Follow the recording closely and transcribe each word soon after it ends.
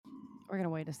We're going to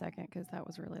wait a second because that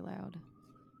was really loud.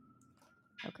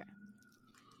 Okay.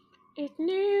 It's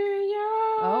New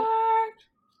Oh, York.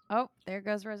 oh, there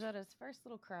goes Rosetta's first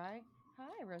little cry.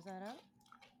 Hi, Rosetta.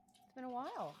 It's been a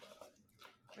while.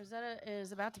 Rosetta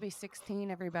is about to be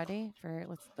 16, everybody.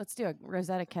 Let's do a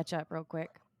Rosetta catch up real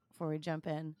quick before we jump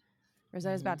in.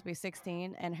 Rosetta's about to be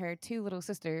 16, and her two little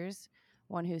sisters,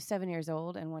 one who's 7 years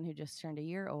old and one who just turned a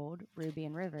year old, Ruby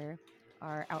and River,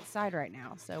 are outside right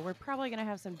now. So we're probably going to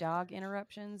have some dog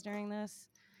interruptions during this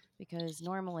because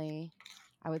normally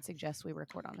I would suggest we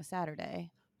record on a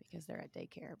Saturday because they're at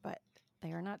daycare, but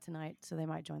they are not tonight, so they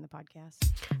might join the podcast.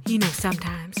 You know,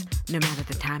 sometimes, no matter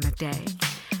the time of day,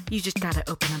 you just gotta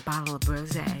open a bottle of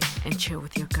rosé and chill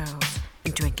with your girls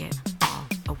and drink it all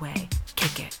away.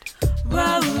 Kick it.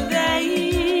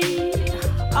 Rosé,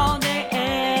 all day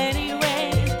anyway.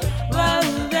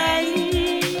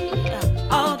 Rosé,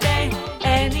 all day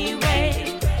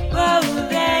anyway.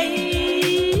 Rosé,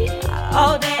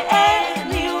 all day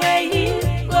anyway.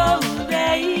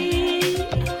 Rosé,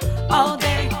 all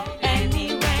day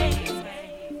anyway.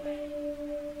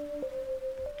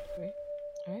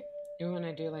 All right. You want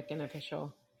to do like an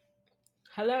official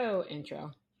hello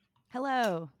intro?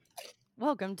 Hello.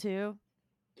 Welcome to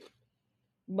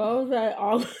Both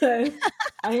all day.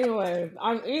 Anyways,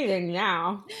 I'm eating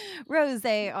now. Rose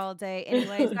all day.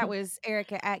 Anyways, that was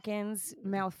Erica Atkins,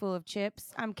 Mouthful of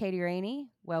Chips. I'm Katie Rainey.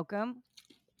 Welcome.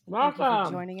 And thank you for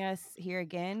Welcome. joining us here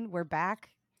again. We're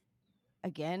back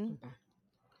again.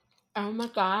 Oh my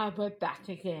God, we're back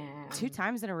again. 2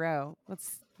 times in a row.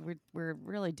 We're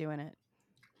really doing it.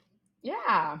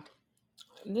 Yeah.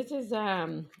 This is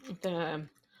the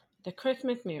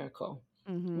Christmas miracle.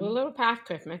 Mm-hmm. We're a little past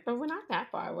Christmas, but we're not that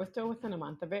far. We're still within a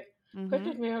month of it. Mm-hmm.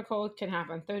 Christmas miracles can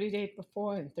happen 30 days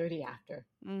before and 30 after.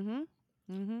 Mm-hmm.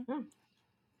 Mm-hmm. Hmm.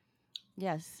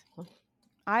 Yes.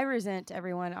 I resent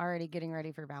everyone already getting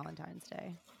ready for Valentine's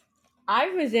Day. I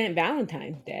resent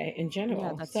Valentine's Day in general.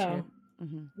 Yeah, that's so, true.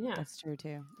 Mm-hmm. Yeah. That's true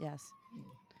too. Yes.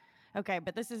 Okay,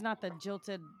 but this is not the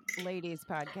Jilted Ladies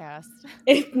podcast.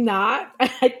 If not,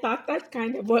 I thought that's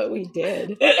kind of what we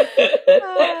did.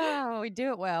 Oh, we do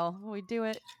it well. We do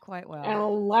it quite well.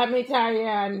 And let me tell you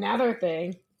another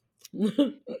thing.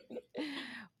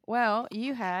 Well,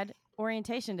 you had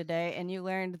orientation today and you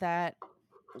learned that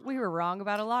we were wrong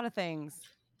about a lot of things.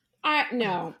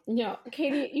 No,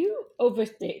 Katie, you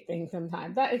overstate things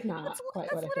sometimes. That is not That's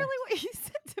quite what I said. literally what you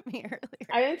said to me earlier.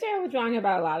 I didn't say I was wrong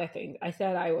about a lot of things. I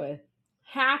said I was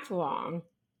half wrong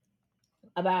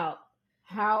about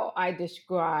how I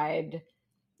described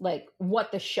like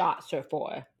what the shots are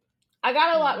for. I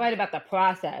got a lot right about the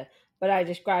process, but I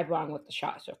described wrong what the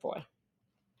shots are for.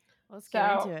 Let's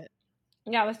get into it.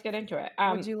 Yeah, let's get into it.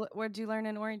 What'd you learn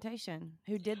in orientation?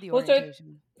 Who did the Well,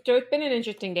 orientation? So it's been an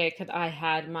interesting day because I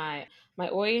had my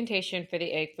orientation for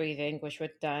the egg freezing, which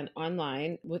was done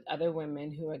online with other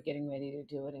women who are getting ready to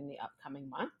do it in the upcoming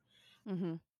month.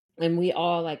 Mm-hmm. And we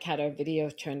all like had our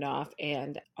videos turned off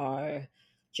and our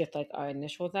just like our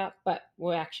initials up, but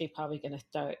we're actually probably going to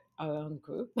start our own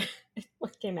group.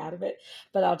 What came out of it,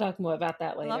 but I'll talk more about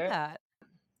that later. I love that.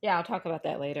 Yeah, I'll talk about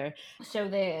that later. So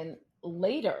then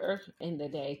later in the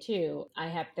day too, I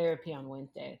have therapy on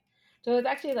Wednesday. So it's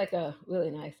actually like a really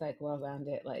nice, like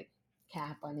well-rounded, like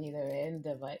cap on either end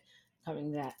of like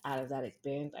coming that out of that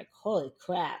experience. Like holy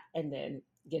crap, and then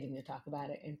getting to talk about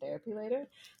it in therapy later.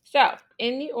 So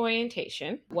in the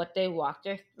orientation, what they walked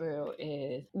us through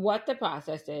is what the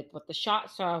process is, what the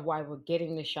shots are, why we're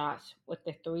getting the shots, what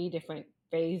the 3 different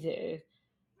phases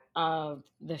of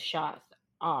the shots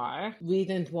are,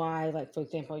 reasons why, like for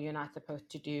example, you're not supposed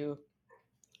to do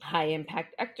high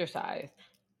impact exercise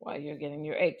while you're getting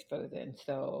your eggs frozen.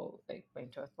 So they explain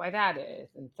to us why that is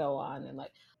and so on, and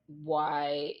like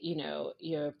why,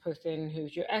 your person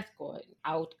who's your escort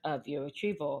out of your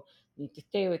retrieval need to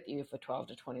stay with you for 12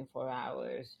 to 24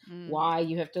 hours, why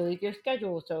you have to leave your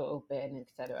schedule so open,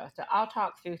 etc. So I'll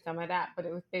talk through some of that, but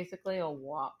it was basically a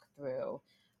walkthrough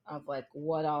of like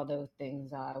what all those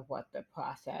things are, what the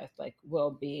process like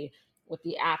will be, what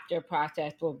the after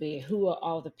process will be, who are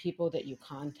all the people that you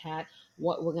contact,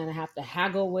 what we're going to have to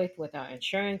haggle with our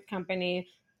insurance company,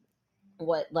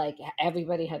 what like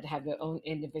everybody had to have their own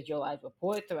individualized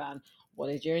reports around what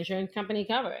is your insurance company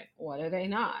covering, what are they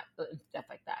not, and stuff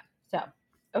like that. So,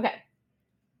 okay.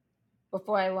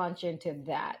 Before I launch into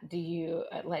that, do you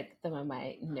like some of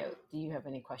my notes? Do you have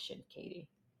any questions, Katie?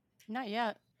 Not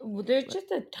yet. Well, there's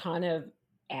just a ton of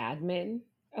admin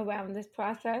around this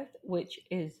process, which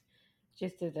is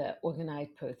just as an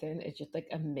organized person, it's just like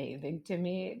amazing to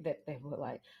me that they were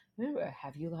like, remember,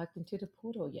 have you logged into the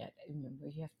portal yet? Remember,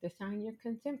 you have to sign your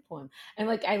consent form. And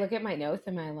like, I look at my notes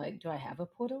and I'm like, do I have a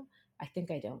portal? I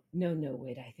think I don't. No,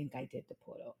 wait, I think I did the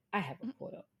portal. I have a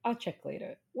portal. I'll check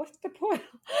later. What's the portal?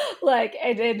 Like,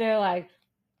 and then they're like,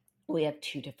 we have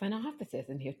 2 different offices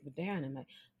and here's what they are. And I'm like,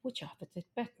 which office is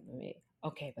best for me?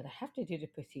 Okay, but I have to do the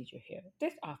procedure here.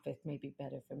 This office may be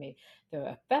better for me. There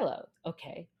are fellows.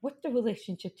 Okay, what's the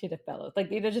relationship to the fellows? Like,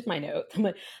 these are just my notes. I'm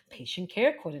like, patient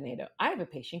care coordinator. I have a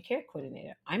patient care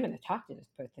coordinator. I'm going to talk to this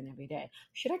person every day.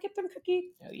 Should I get them cookies?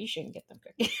 No, you shouldn't get them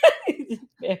cookies. It's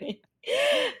very,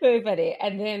 very funny.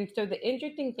 And then, so the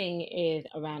interesting thing is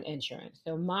around insurance.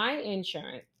 So my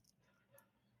insurance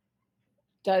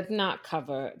does not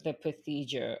cover the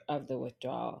procedure of the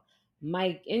withdrawal.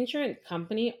 My insurance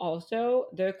company also,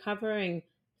 they're covering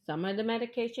some of the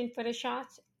medication for the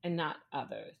shots and not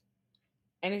others.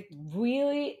 And it's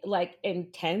really like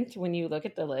intense when you look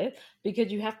at the list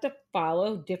because you have to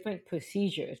follow different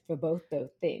procedures for both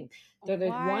those things. So there's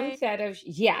one set of,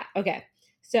 yeah, okay.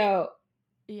 So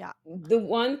Yeah. the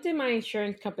ones that my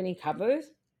insurance company covers,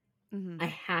 Mm-hmm. I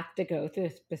have to go to a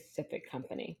specific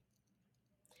company.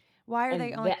 Why are And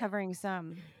they only covering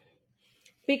some?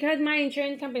 Because my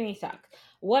insurance company sucks.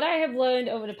 What I have learned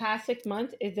over the past 6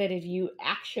 months is that if you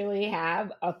actually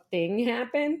have a thing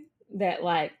happen that,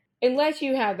 like, unless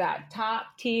you have that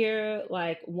top tier,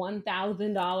 like $1,000,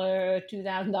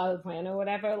 $2,000 plan or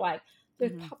whatever, like,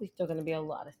 there's probably still going to be a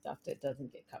lot of stuff that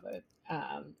doesn't get covered.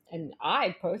 And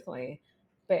I personally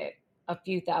spent a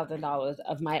few $1,000s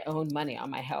of my own money on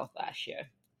my health last year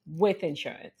with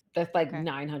insurance. That's like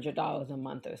 $900 a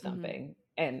month or something.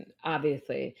 And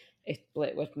obviously, it's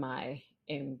split with my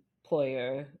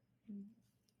employer.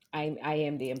 I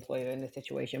am the employer in this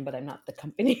situation, but I'm not the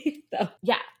company. So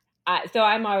yeah. So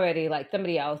I'm already like,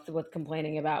 somebody else was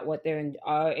complaining about what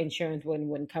our insurance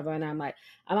wouldn't cover, and I'm like,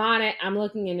 I'm on it. I'm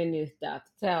looking into new stuff.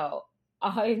 So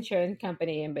our insurance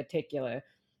company in particular,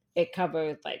 it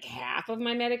covers like half of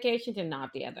my medications and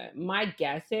not the other. My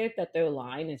guess is that their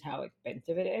line is how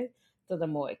expensive it is. So the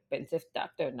more expensive stuff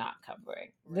they're not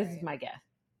covering. This is my guess.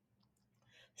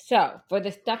 So for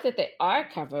the stuff that they are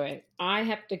covering, I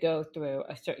have to go through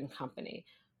a certain company.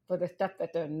 For the stuff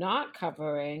that they're not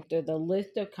covering, there's a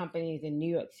list of companies in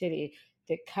New York City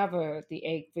that cover the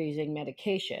egg freezing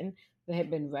medication that have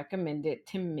been recommended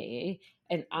to me.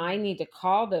 And I need to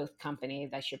call those companies.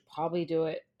 I should probably do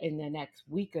it in the next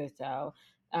week or so,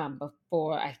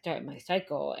 before I start my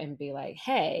cycle, and be like,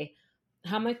 hey,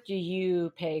 how much do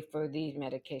you pay for these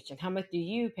medications? How much do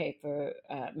you pay for,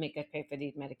 make us pay for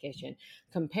these medications?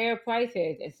 Compare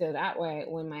prices, and so that way,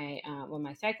 when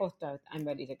my cycle starts, I'm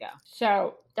ready to go.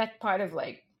 So that's part of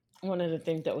like one of the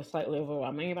things that was slightly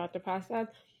overwhelming about the process.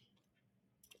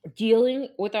 Dealing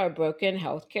with our broken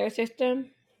healthcare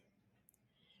system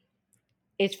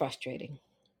is frustrating.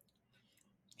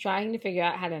 Trying to figure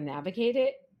out how to navigate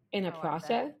it in a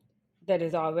process that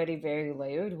is already very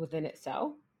layered within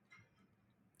itself.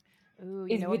 Ooh,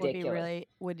 you know what ridiculous.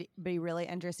 would be really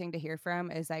interesting to hear from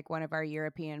is like one of our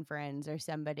European friends or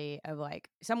somebody of like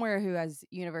somewhere who has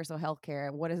universal health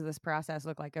care. What does this process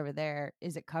look like over there?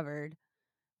 Is it covered?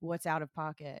 What's out of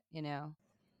pocket? You know?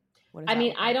 What does I that mean,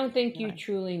 look I like? don't think you Anyway.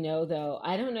 truly know, though.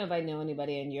 I don't know if I know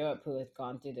anybody in Europe who has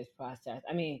gone through this process.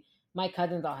 I mean, my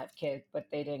cousins all have kids, but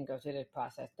they didn't go through this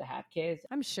process to have kids.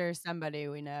 I'm sure somebody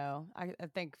we know. I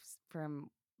think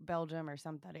from Belgium or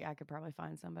somebody. I could probably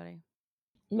find somebody.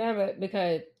 Remember,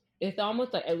 because it's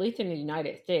almost like, at least in the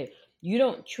United States, you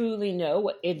don't truly know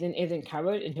what isn't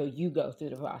covered until you go through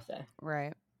the process.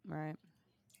 Right. Right.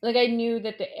 Like, I knew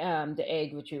that the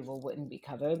egg retrieval wouldn't be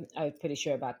covered. I was pretty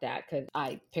sure about that because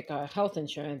I pick our health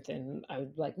insurance, and I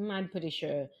was like, I'm pretty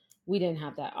sure we didn't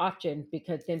have that option,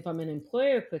 because then from an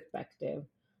employer perspective,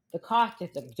 the cost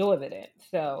is exorbitant.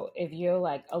 So if you're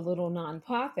like a little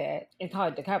nonprofit, it's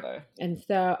hard to cover. And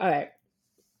so, all right.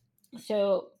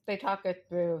 So they talk us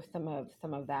through some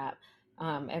of that,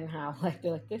 and how, like,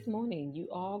 they're like, this morning you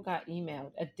all got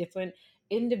emailed a different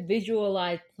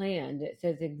individualized plan that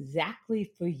says exactly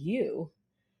for you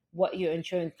what your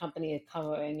insurance company is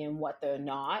covering and what they're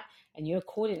not, and your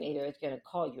coordinator is going to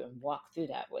call you and walk through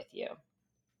that with you.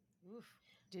 Oof.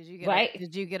 Did you Right?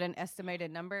 get an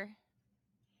estimated number?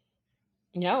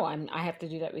 No, I have to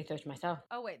do that research myself.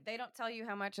 Oh wait, they don't tell you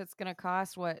how much it's going to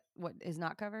cost. What is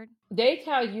not covered? They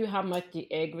tell you how much the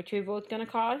egg retrieval is going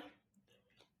to cost,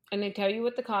 and they tell you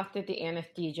what the cost of the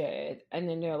anesthesia is, and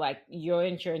then they're like, your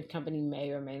insurance company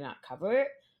may or may not cover it,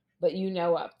 but you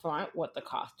know up front what the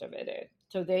cost of it is.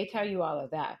 So they tell you all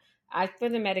of that. As for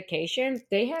the medication,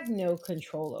 they have no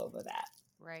control over that.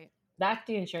 Right. That's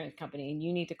the insurance company, and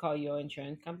you need to call your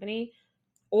insurance company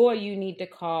or you need to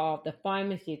call the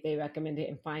pharmacy if they recommend it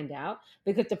and find out,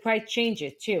 because the price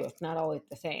changes too. It's not always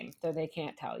the same, so they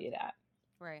can't tell you that.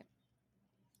 Right.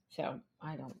 So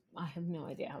I have no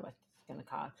idea how much it's going to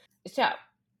cost. So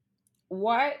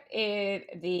what is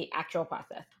the actual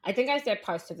process? I think I said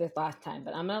parts of this last time,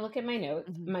 but I'm going to look at my notes.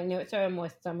 Mhm. My notes are a more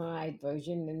summarized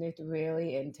version, and it's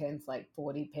really intense, like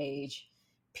 40-page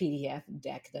PDF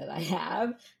deck that I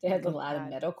have that has a Good lot of God.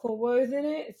 medical words in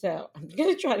it. So I'm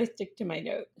going to try to stick to my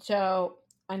notes. So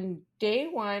on day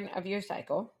 1 of your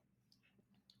cycle,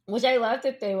 which I love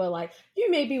that they were like, you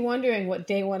may be wondering what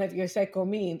day 1 of your cycle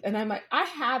means. And I'm like, I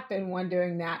have been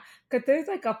wondering that, because there's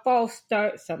like a false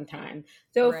start sometimes.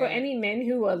 So for Right. any men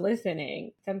who are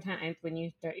listening, sometimes when you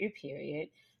start your period,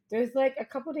 there's like a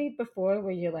couple days before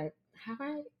where you're like, have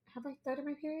I started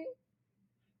my period?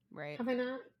 Right. Have I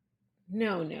not?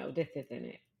 No, this isn't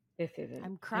it. This isn't.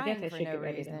 I'm I guess crying I for should no get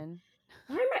ready to. reason.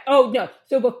 Why am I? Oh no!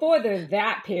 So before there's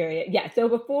that period, yeah. So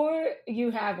before you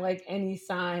have like any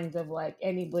signs of like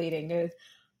any bleeding, there's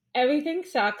everything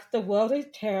sucks. The world is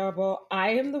terrible.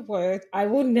 I am the worst. I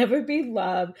will never be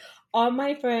loved. All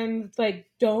my friends like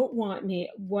don't want me.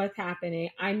 What's happening?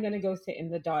 I'm gonna go sit in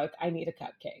the dark. I need a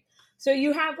cupcake. So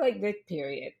you have like this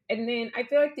period, and then I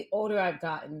feel like the older I've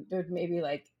gotten, there's maybe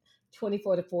like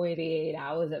 24 to 48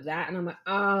 hours of that, and I'm like,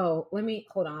 oh, let me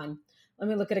hold on. Let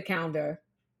me look at a calendar.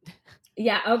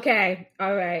 Yeah. Okay.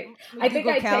 All right. Let me I think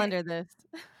Google I text. Calendar this.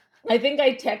 I think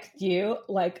I texted you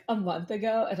like a month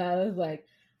ago, and I was like,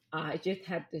 I just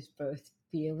had this first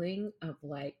feeling of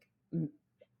like,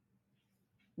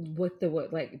 what the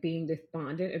word, like being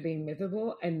despondent or being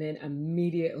miserable, and then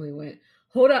immediately went,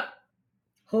 hold up,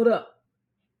 hold up.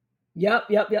 Yep.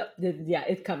 Yeah,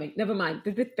 it's coming. Never mind.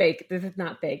 This is fake. This is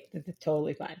not fake. This is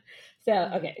totally fine. So,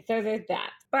 okay, so there's that.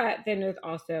 But then there's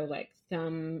also like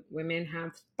some women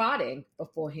have spotting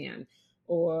beforehand,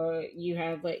 or you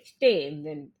have like stains,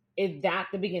 and is that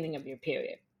the beginning of your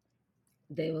period?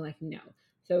 They were like, no.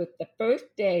 So it's the first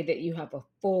day that you have a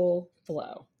full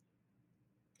flow.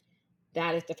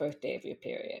 That is the first day of your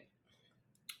period.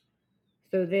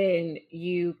 So then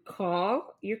you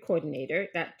call your coordinator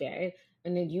that day,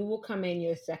 and then you will come in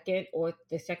your second or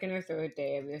third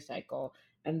day of your cycle.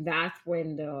 And that's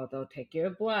when they'll take your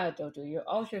blood, they'll do your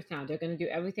ultrasound, they're going to do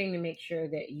everything to make sure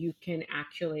that you can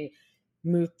actually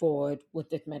move forward with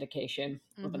this medication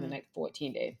over the next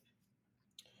 14 days.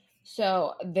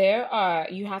 So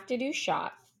you have to do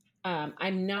shots. I'm I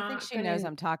think not she knows gonna.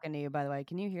 I'm talking to you, by the way.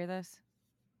 Can you hear this?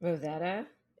 Rosetta?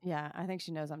 Yeah, I think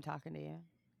she knows I'm talking to you.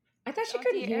 I thought she Oh,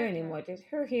 couldn't dear hear Erica. anymore. Did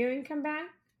her hearing come back?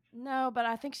 No, but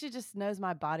I think she just knows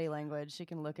my body language. She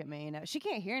can look at me. She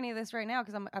can't hear any of this right now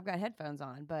because I've got headphones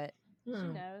on, but she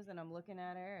knows, and I'm looking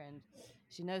at her, and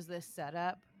she knows this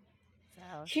setup. So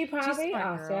She she's a probably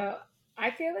smart girl. also,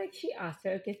 I feel like she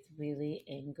also gets really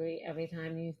angry every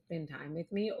time you spend time with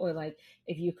me, or like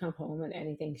if you come home and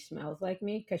anything smells like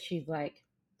me, because she's like,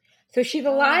 so she's Oh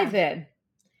yeah, alive then.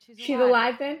 she's She's alive.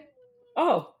 alive then?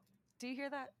 Oh, Do you hear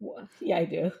that? yeah, I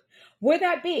do. Would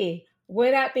that be?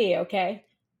 Okay?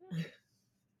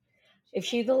 If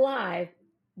she's alive,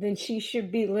 then she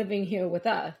should be living here with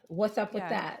us. What's up with Yeah.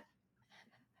 that?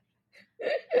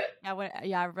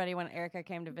 Everybody, when Erica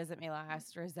came to visit me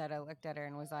last, Rosetta looked at her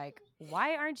and was like,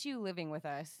 "Why aren't you living with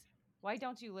us? Why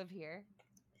don't you live here?"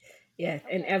 Yes,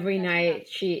 Okay, and every night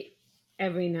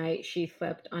she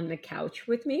slept on the couch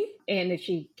with me. And if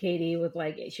Katie was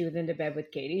like, she was in the bed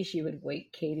with Katie, she would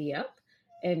wake Katie up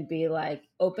and be like,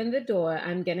 open the door,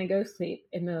 I'm gonna go sleep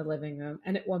in the living room.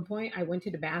 And at one point I went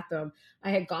to the bathroom.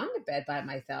 I had gone to bed by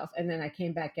myself, and then I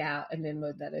came back out, and then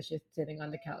Rosetta's just sitting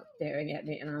on the couch staring at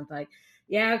me, and I was like,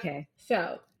 yeah, okay.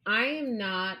 So I am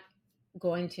not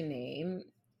going to name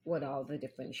what all the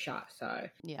different shots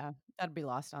are. Yeah, that'd be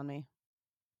lost on me.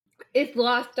 It's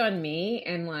lost on me,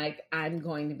 and like I'm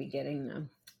going to be getting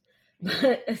them.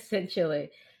 But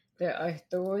essentially, there are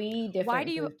three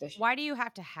different groups. Why do you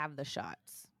have to have the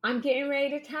shots? I'm getting ready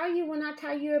to tell you when I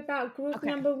tell you about group Okay.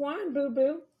 number 1, boo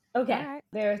boo. Okay, All right.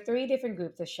 there are three different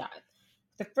groups of shots.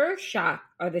 The first shot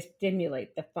are to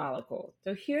stimulate the follicle.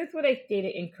 So here's what I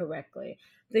stated incorrectly.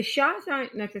 The shots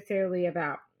aren't necessarily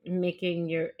about making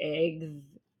your eggs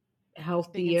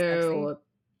healthier, or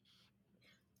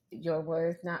your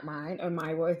words, not mine, or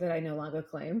my words that I no longer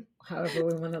claim, however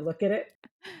we want to look at it.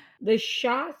 The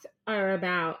shots are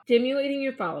about stimulating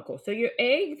your follicles. So your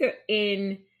eggs are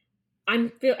in. I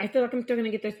feel like I'm still gonna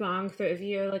get this wrong. So if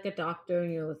you're like a doctor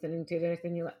and you're listening to this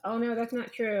and you're like, oh no, that's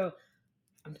not true,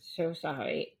 I'm so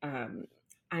sorry. I'm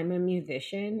a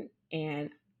musician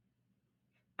and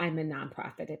I'm a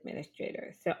nonprofit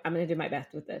administrator, so I'm gonna do my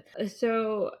best with this.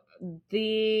 So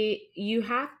you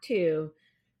have to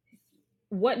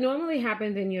what normally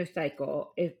happens in your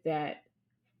cycle is that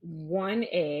one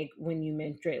egg, when you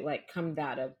menstruate, like comes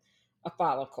out of a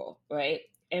follicle, right?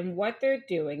 And what they're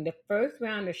doing, the first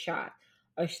round of shots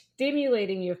are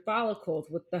stimulating your follicles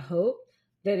with the hope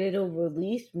that it'll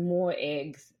release more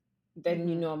eggs than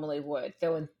you normally would.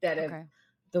 So instead of Okay.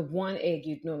 the one egg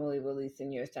you'd normally release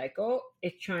in your cycle,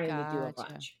 it's trying to do a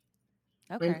Gotcha. bunch.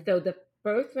 Okay. And so the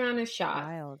first round of shots,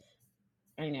 Wild.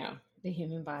 I know the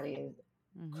human body is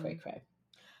Mm-hmm. cray cray.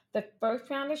 The first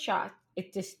round of shots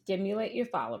is to stimulate your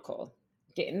follicles,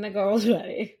 getting the girls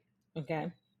ready.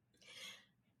 Okay.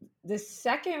 The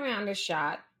second round of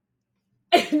shot,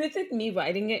 and this is me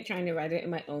writing it, trying to write it in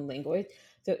my own language,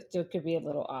 so it still could be a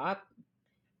little off,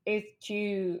 is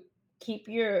to keep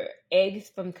your eggs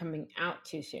from coming out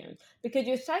too soon. Because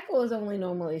your cycle is only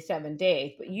normally 7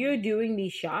 days, but you're doing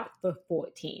these shots for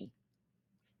 14.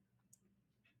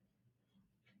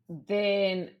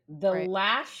 Then the Right.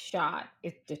 last shot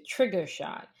is the trigger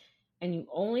shot. And you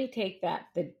only take that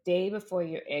the day before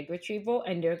your egg retrieval,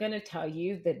 and they're going to tell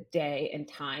you the day and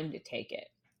time to take it.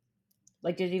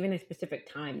 Like there's even a specific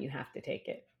time you have to take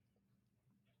it.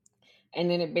 And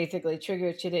then it basically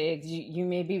triggers to the eggs. You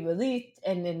may be released,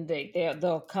 and then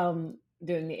they'll come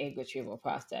during the egg retrieval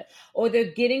process. Or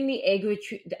they're getting the egg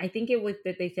retrieval. I think it was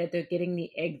that they said they're getting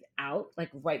the eggs out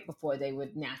like right before they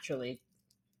would naturally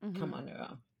come on their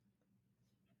own.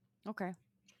 Okay.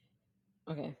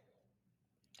 Okay.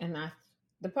 And that's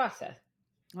the process.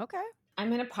 Okay. I'm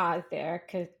going to pause there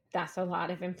because that's a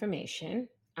lot of information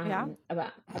about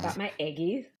my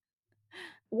eggies.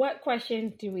 What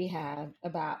questions do we have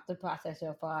about the process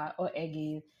so far or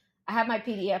eggies? I have my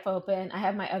PDF open. I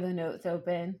have my other notes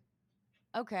open.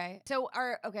 Okay. So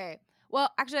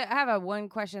well, actually, I have a one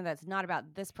question that's not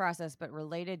about this process, but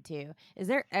related to. Is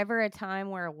there ever a time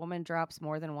where a woman drops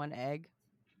more than one egg?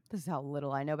 This is how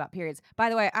little I know about periods. By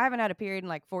the way, I haven't had a period in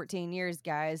like 14 years,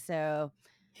 guys. So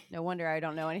no wonder I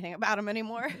don't know anything about them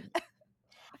anymore.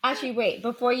 Actually, wait, I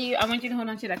want you to hold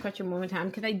on to that question one more time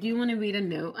because I do want to read a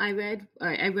note I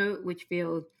wrote, which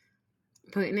feels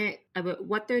pertinent about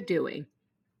what they're doing.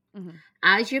 Mm-hmm.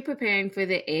 As you're preparing for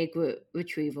the egg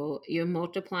retrieval, you're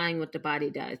multiplying what the body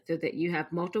does so that you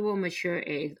have multiple mature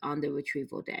eggs on the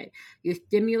retrieval day. You're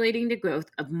stimulating the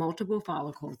growth of multiple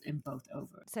follicles in both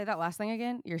ovaries. Say that last thing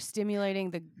again. You're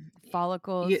stimulating the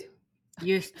follicles.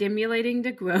 You're stimulating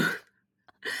the growth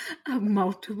of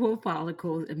multiple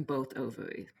follicles in both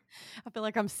ovaries. I feel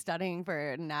like I'm studying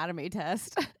for an anatomy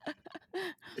test.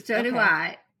 So do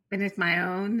I. And it's my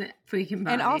own freaking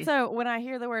body. And also, when I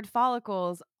hear the word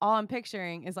follicles, all I'm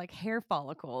picturing is like hair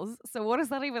follicles. So what does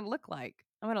that even look like?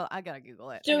 I gotta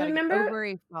Google it. So remember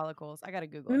ovary follicles. I gotta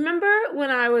Google it. Remember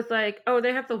when I was like, oh,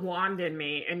 they have the wand in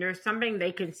me and there's something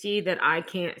they can see that I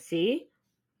can't see?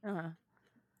 Uh-huh.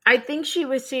 I think she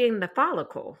was seeing the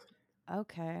follicles.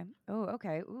 Okay. Oh,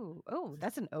 okay. Ooh. Oh,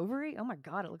 that's an ovary? Oh my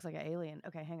God, it looks like an alien.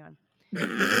 Okay, hang on.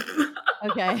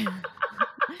 Okay.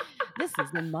 This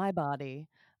is in my body.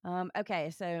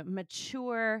 Okay, so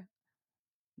mature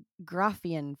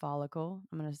Graafian follicle.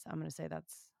 I'm gonna say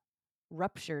that's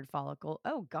ruptured follicle.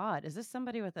 Oh God, is this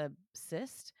somebody with a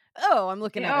cyst? Oh, I'm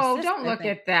looking at a cyst. Don't look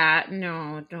at that.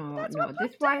 No, don't. That's no. what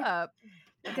That's popped up.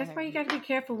 That's why you got to be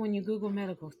careful when you Google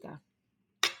medical stuff.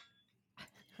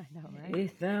 I know, right?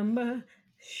 It's a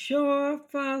mature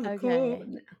follicle. Okay.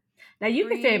 Now you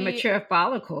can say mature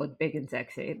follicle is big and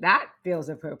sexy. That feels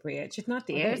appropriate. Just not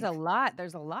the eggs.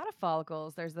 There's a lot of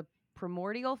follicles. There's the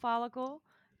primordial follicle,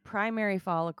 primary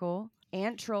follicle,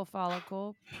 antral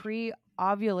follicle,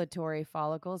 pre-ovulatory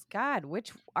follicles. God,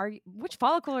 which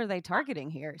follicle are they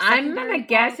targeting here? I'm gonna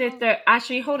guess if they're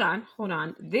actually. Hold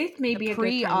on. This may be a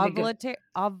good time to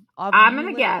go. I'm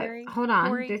gonna guess. Hold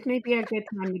on. This may be a good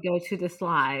time to go to the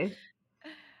slide.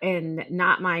 And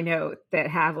not my notes that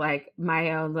have like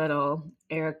my own little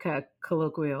Erica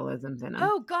colloquialisms in them.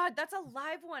 Oh God, that's a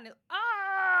live one.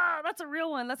 That's a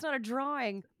real one. That's not a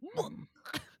drawing.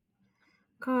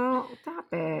 Girl, stop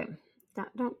it.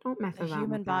 Don't mess around. The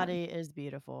human with body is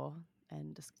beautiful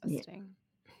and disgusting.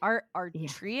 Yeah.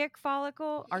 Arteric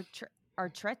follicle,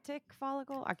 arthritic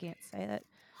follicle. I can't say that.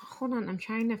 Hold on, I'm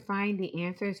trying to find the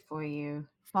answers for you.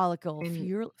 Follicle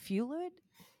fluid.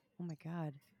 Oh my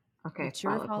God. Okay,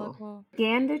 mature follicle.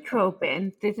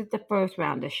 Gonadotropin, this is the first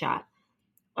round of shot,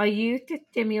 are used to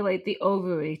stimulate the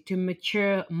ovary to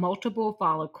mature multiple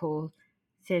follicles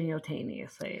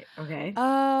simultaneously. Okay.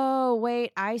 Oh,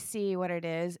 wait, I see what it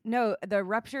is. No, the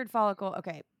ruptured follicle.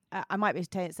 Okay, I might be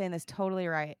saying this totally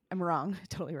right. I'm wrong.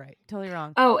 Totally right. Totally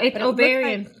wrong. Oh, it's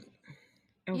ovarian.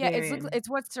 Yeah, it's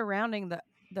what's surrounding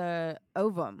the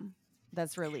ovum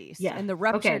that's released. Yeah. And the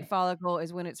ruptured follicle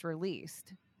is when it's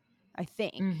released. I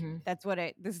think Mm-hmm. that's what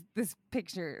this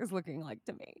picture is looking like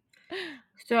to me.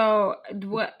 So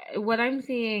what I'm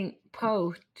seeing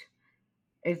post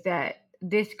is that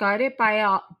discarded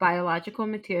biological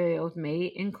materials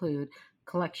may include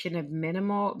collection of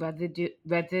minimal I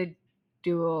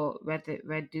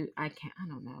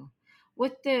don't know.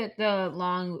 What's the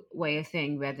long way of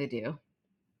saying residue?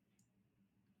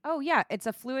 Oh yeah, it's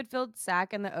a fluid-filled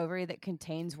sac in the ovary that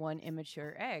contains one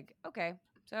immature egg. Okay,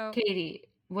 so Katie, there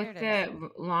what's it is.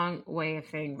 the long way of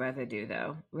saying residue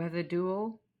though?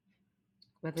 Residual?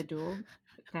 Is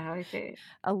that how I say it?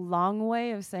 A long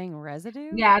way of saying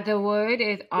residue? Yeah, the word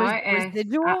is RS.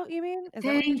 Residual, you mean? Is that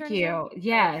what you're Thank trying to say? you.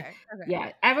 Yes. Okay. Okay.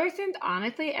 Yeah.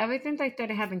 Honestly, ever since I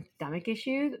started having stomach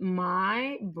issues,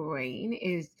 my brain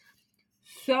is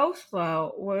so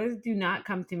slow. Words do not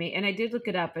come to me. And I did look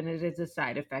it up, and it is a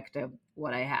side effect of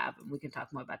what I have. And we can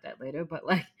talk more about that later. But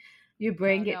like, your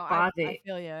brain Oh no, get I foggy.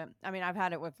 feel you. I mean, I've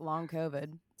had it with long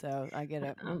COVID, so I get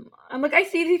it. I'm like, I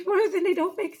see these words and they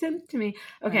don't make sense to me.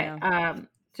 I Okay. know.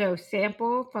 So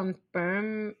sample from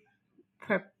sperm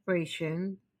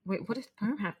preparation. Wait, what does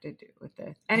sperm have to do with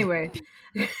this? Anyway,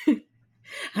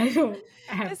 I don't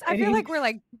have I feel any. like we're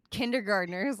like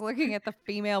kindergartners looking at the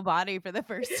female body for the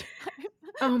first time.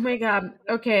 Oh my god.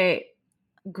 Okay.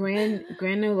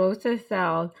 Granulosa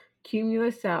cells,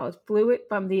 cumulus cells, fluid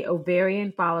from the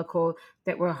ovarian follicle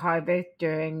that were harvested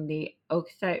during the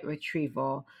oocyte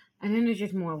retrieval. And then there's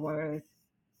just more words.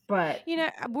 But You know,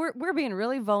 we're being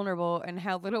really vulnerable in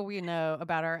how little we know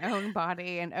about our own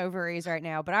body and ovaries right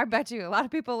now. But I bet you a lot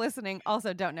of people listening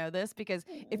also don't know this, because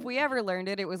if we ever learned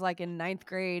it, it was like in ninth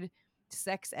grade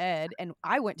sex ed, and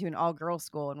I went to an all girls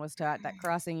school and was taught that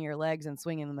crossing your legs and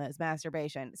swinging them is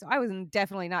masturbation. So I was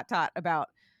definitely not taught about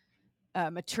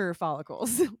mature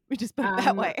follicles. We just put it that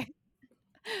um way.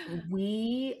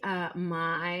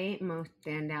 my most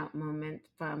standout moment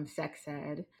from sex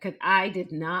ed, because I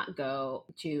did not go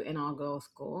to an all girls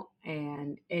school,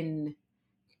 and in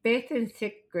fifth and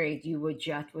sixth grade you were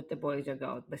just with the boys or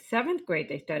girls, but seventh grade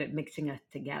they started mixing us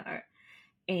together.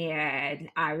 And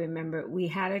I remember we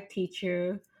had a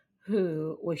teacher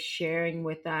who was sharing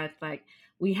with us, like,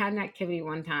 we had an activity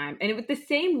one time, and it was the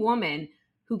same woman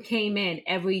who came in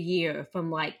every year from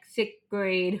like sixth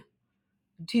grade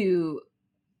to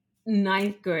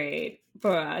ninth grade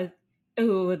for us,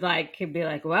 who would like could be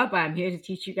like, well, I'm here to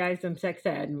teach you guys some sex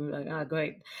ed. And we were like, oh,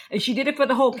 great. And she did it for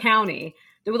the whole county.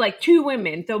 There were like two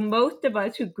women. So most of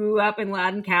us who grew up in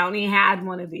Loudoun County had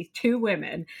one of these two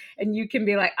women. And you can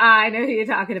be like, I know who you're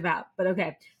talking about. But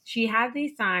okay, she had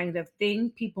these signs of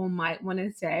things people might want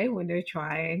to say when they're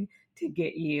trying to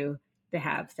get you to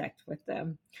have sex with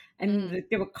them. And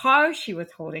there were cards she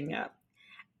was holding up.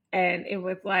 And it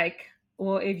was like,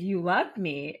 well, if you loved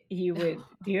me, you would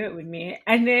do it with me.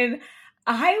 And then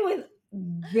I was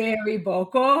very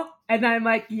vocal. And I'm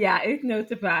like, yeah, it's no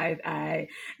surprise I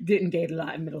didn't date a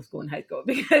lot in middle school and high school,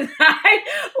 because I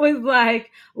was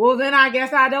like, well, then I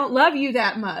guess I don't love you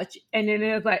that much. And then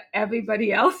it was like,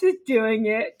 everybody else is doing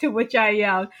it, to which I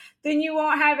yelled, then you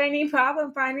won't have any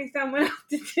problem finding someone else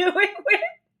to do it with.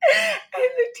 And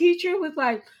the teacher was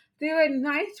like, there are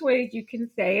nice ways you can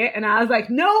say it. And I was like,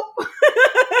 nope.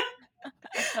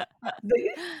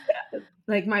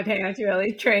 Like, my parents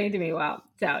really trained me well.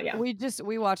 So yeah.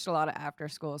 We watched a lot of after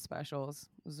school specials.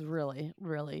 It was really,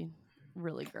 really,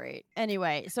 really great.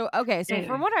 Anyway, so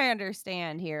from what I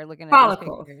understand here, looking at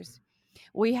Follicles. these pictures,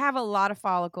 we have a lot of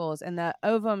follicles, and the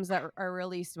ovums that are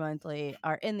released monthly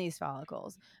are in these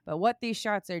follicles. But what these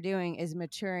shots are doing is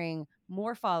maturing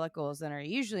more follicles than are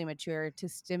usually mature to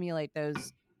stimulate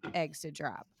those eggs to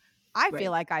drop. I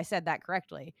feel like I said that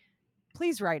correctly.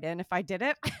 Please write in if I did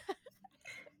it.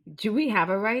 Do we have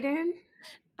a write-in?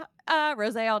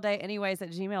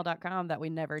 roseallday@gmail.com that we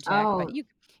never check. Oh, But you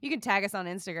can tag us on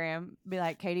Instagram, be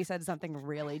like, Katie said something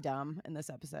really dumb in this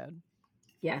episode.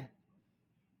 yeah.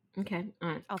 Okay. All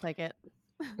right. I'll take it.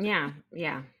 Yeah.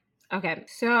 Okay.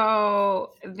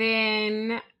 So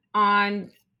then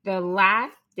on the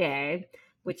last day,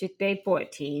 which is day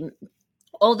 14,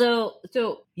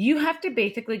 so you have to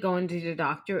basically go into the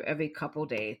doctor every couple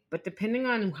days, but depending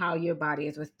on how your body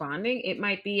is responding, it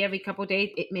might be every couple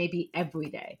days, it may be every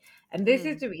day. And this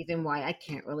is the reason why I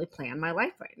can't really plan my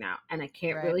life right now, and I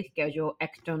can't really schedule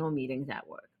external meetings at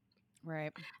work.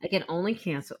 Right. I can only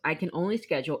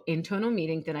schedule internal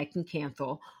meetings that I can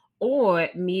cancel, or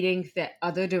meetings that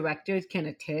other directors can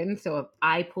attend. So if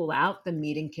I pull out, the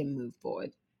meeting can move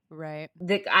forward. Right.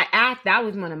 That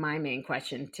was one of my main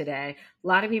questions today. A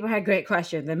lot of people had great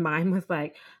questions, and mine was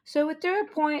like, so is there a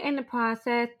point in the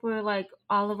process where like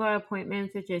all of our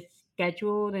appointments are just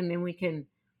scheduled and then we can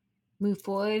move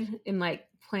forward in like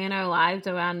plan our lives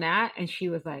around that? And she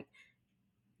was like,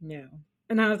 no.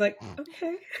 And I was like,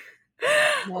 okay.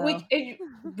 No.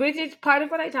 Which is part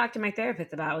of what I talked to my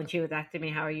therapist about when she was asking me,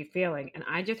 how are you feeling? And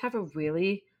I just have a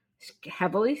really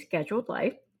heavily scheduled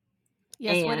life.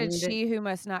 Yes, what did And she who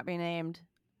must not be named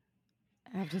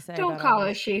have to say don't about all call her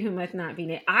this? she who must not be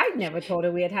named. I never told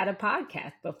her we had a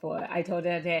podcast before. I told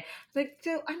her that, I was like,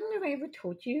 so I don't know if I ever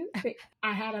told you that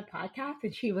I had a podcast.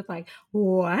 And she was like,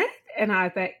 what? And I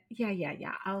was like,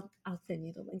 yeah. I'll send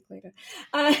you the link later.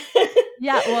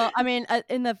 Yeah, well, I mean,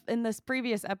 in this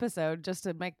previous episode, just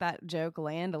to make that joke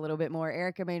land a little bit more,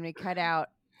 Erica made me cut out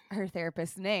her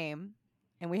therapist's name,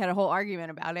 and we had a whole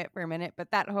argument about it for a minute. But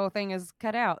that whole thing is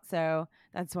cut out, so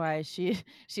that's why she's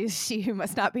she who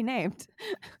must not be named.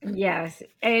 Yes.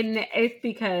 And it's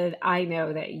because I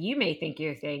know that you may think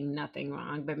you're saying nothing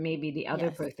wrong, but maybe the other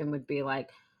Yes, person would be like,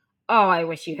 oh, I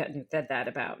wish you hadn't said that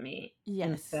about me. And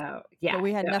yes. so, But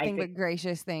we had so I nothing think, but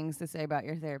gracious things to say about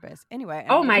your therapist. Anyway,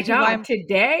 oh my which is why God,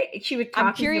 today she was I'm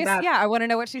talking curious. about, Yeah, I want to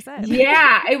know what she said.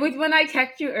 yeah, it was when I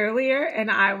texted you earlier and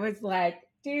I was like,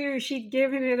 dude, she'd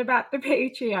given it about the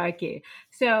patriarchy.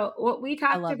 So what we I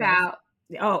talked love this. about,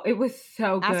 oh, it was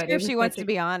so Ask good. her It if was she wants such to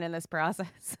be on in this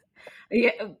process. yeah,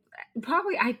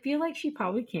 probably, I feel like she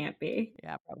probably can't be.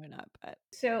 Yeah, probably not. But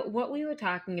So, what we were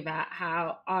talking about,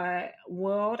 how our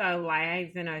world, our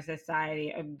lives, and our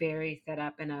society are very set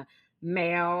up in a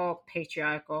male,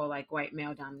 patriarchal, like white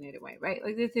male dominated way, right?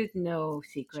 Like, this is no true.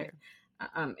 secret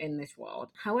in this world.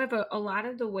 However, a lot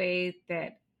of the ways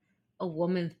that a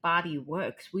woman's body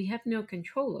works, we have no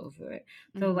control over it.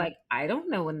 So, Mhm. like, I don't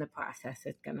know when the process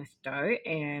is going to start,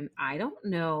 and I don't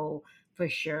know for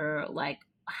sure, like,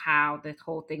 how this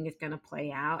whole thing is going to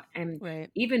play out. And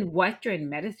Right. even Western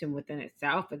medicine within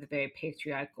itself is a very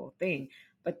patriarchal thing.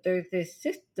 But there's this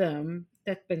system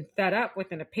that's been set up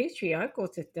within a patriarchal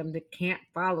system that can't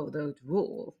follow those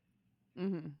rules.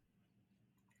 Mm-hmm.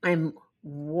 And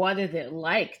what is it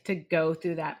like to go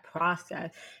through that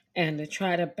process and to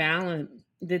try to balance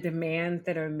the demands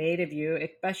that are made of you,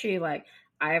 especially like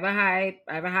I have a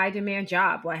high demand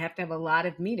job where I have to have a lot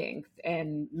of meetings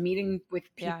and meeting with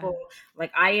Yeah. people.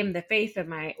 Like I am the face of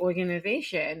my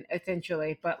organization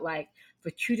essentially, but like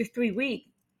for 2 to 3 weeks,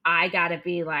 I gotta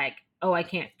be like, oh, I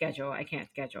can't schedule,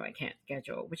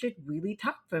 which is really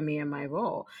tough for me in my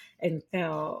role. And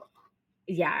so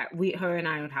yeah, her and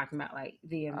I were talking about like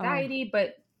the Oh. anxiety,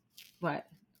 but what?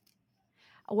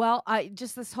 Well, I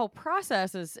just this whole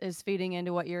process is feeding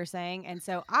into what you're saying. And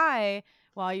so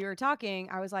while you were talking,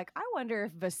 I was like, I wonder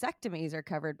if vasectomies are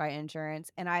covered by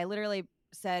insurance. And I literally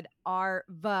said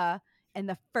va, and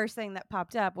the first thing that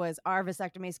popped up was, are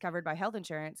vasectomies covered by health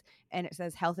insurance? And it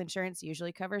says health insurance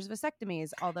usually covers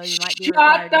vasectomies, although you might be Shut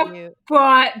required to the do.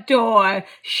 front door.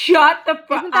 Shut the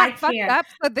front. Isn't I that fucked can't. up?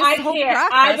 So this I whole can't.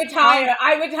 process this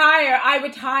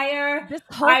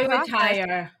whole I process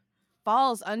retire.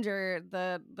 falls under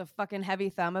the fucking heavy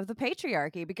thumb of the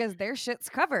patriarchy, because their shit's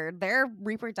covered. Their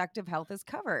reproductive health is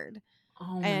covered.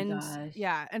 Oh my And gosh.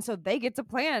 yeah, and so they get to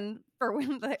plan for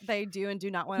when they do and do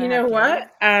not want to You have know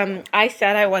kids. what? I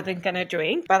said I wasn't gonna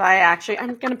drink, but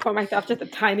I'm gonna pour myself just a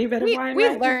tiny bit of wine We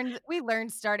right now.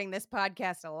 learned starting this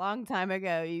podcast a long time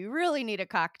ago, you really need a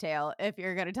cocktail if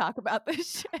you're going to talk about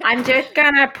this shit. I'm just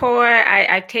gonna pour.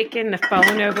 I've taken the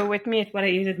phone over with me. It's what I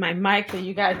use as my mic, so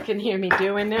you guys can hear me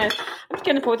doing this. I'm just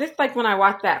gonna pour. This like when I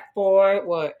watched that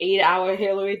 8 hour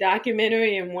Hillary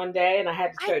documentary in one day, and I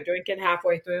had to start drinking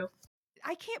halfway through.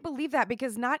 I can't believe that,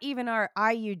 because not even our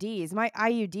IUDs. My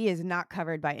IUD is not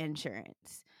covered by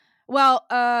insurance. Well,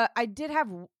 I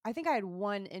think I had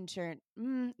one insurance.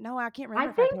 No, I can't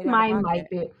remember if I paid out of pocket.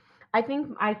 Be.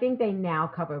 I think they now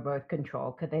cover birth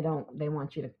control because they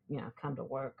want you to come to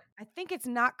work. I think it's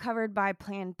not covered by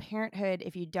Planned Parenthood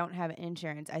if you don't have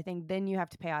insurance. I think then you have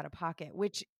to pay out of pocket,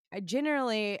 which I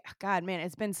generally, God, man,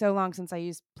 it's been so long since I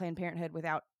used Planned Parenthood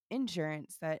without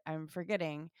insurance that I'm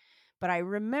forgetting. But I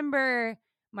remember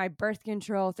my birth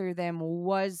control through them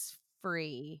was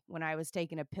free when I was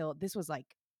taking a pill. This was like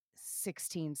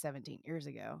 16, 17 years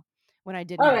ago when I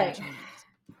didn't All have right.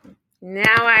 insurance.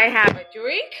 Now I have a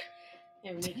drink.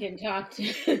 And we can talk to.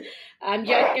 I'm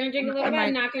just gonna drink a little bit.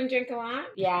 I'm not gonna drink a lot.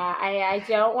 Yeah, I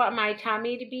don't want my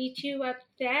tummy to be too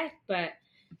upset, but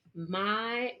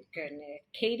my goodness,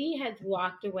 Katie has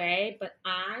walked away, but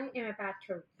I am about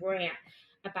to rant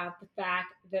about the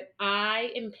fact that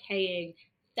I am paying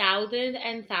thousands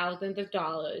and thousands of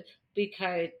dollars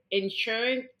because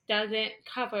insurance doesn't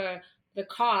cover the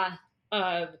cost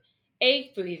of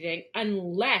egg freezing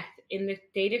unless in the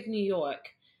state of New York.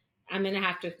 I'm going to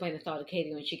have to explain this all to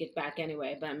Katie when she gets back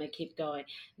anyway, but I'm going to keep going.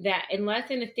 That unless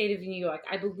in the state of New York,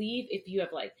 I believe if you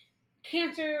have like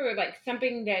cancer or like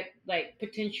something that like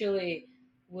potentially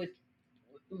would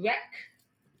wreck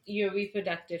your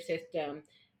reproductive system,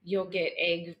 you'll get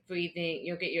egg freezing.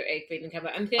 You'll get your egg freezing cover.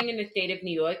 I'm saying in the state of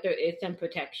New York, there is some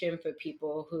protection for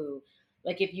people who,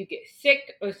 like, if you get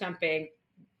sick or something.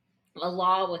 A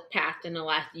law was passed in the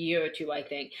last year or two, I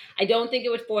think. I don't think it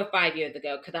was 4 or 5 years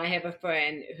ago because I have a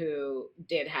friend who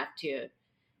did have to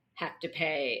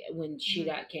pay when she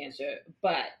got cancer,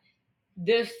 but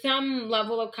there's some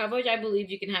level of coverage I believe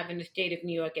you can have in the state of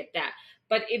New York at that.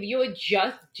 But if you're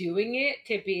just doing it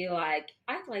to be like,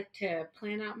 I'd like to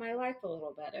plan out my life a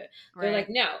little better, they're like,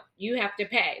 no, you have to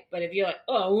pay. But if you're like,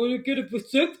 oh, I want to get a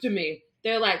vasectomy,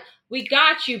 they're like, we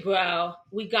got you, bro.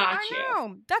 We got you. I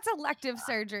know. That's elective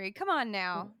surgery. Come on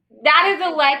now. That is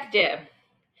elective.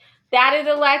 That is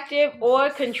elective,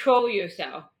 or control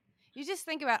yourself. You just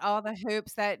think about all the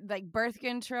hoops that, like, birth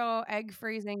control, egg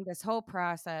freezing, this whole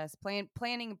process,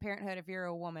 planning parenthood if you're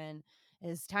a woman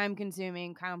is time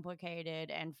consuming, complicated,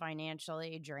 and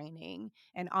financially draining,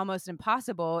 and almost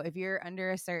impossible if you're under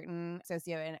a certain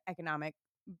socioeconomic,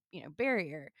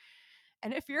 barrier.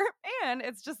 And if you're a man,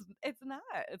 it's not.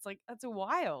 It's like, that's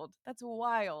wild. That's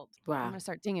wild. I'm Wow. gonna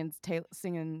start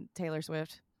singing Taylor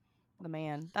Swift, the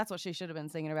man. That's what she should have been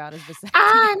singing about, is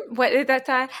vasectomy. What is that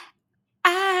time?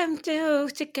 I'm too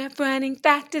sick of running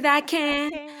fast as I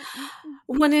can.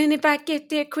 Wondering if I get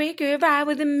there quicker if I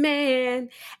was a man.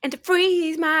 And to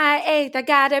freeze my eggs, I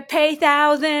gotta pay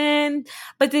 $1,000.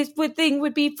 But this thing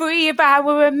would be free if I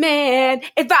were a man.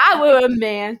 If I were a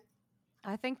man.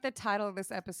 I think the title of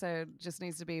this episode just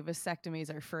needs to be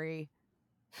 "Vasectomies Are Free."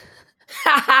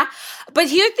 But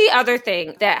here's the other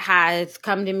thing that has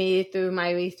come to me through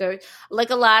my research. Like,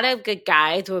 a lot of good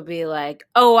guys will be like,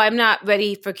 oh, I'm not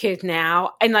ready for kids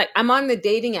now. And like, I'm on the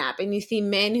dating app and you see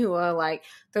men who are like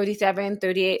 37,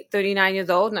 38, 39 years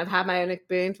old. And I've had my own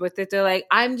experience with it. They're like,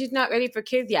 I'm just not ready for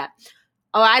kids yet.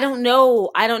 Oh, I don't know.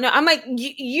 I'm like,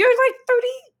 you're like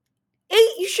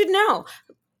 38. You should know.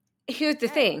 Here's the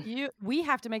thing. We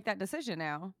have to make that decision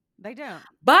now. They don't.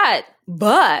 But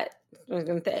I was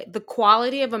going to say, the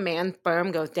quality of a man's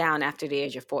sperm goes down after the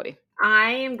age of 40.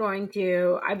 I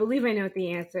believe I know what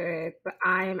the answer is, but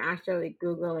I am actually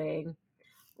Googling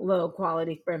low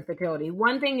quality sperm fertility.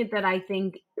 One thing is that I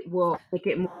think will make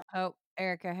it more. Oh,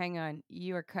 Erica, hang on.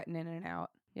 You are cutting in and out.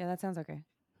 Yeah, that sounds okay.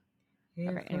 If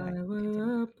Okay, anyway, I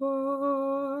were a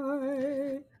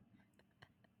boy,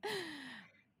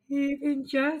 even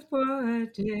just for a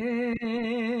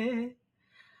day,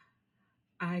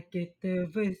 I get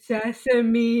the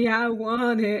sesame I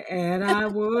wanted, and I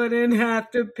wouldn't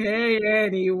have to pay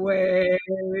anyway.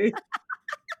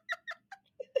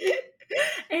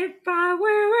 If I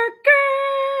were a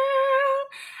girl,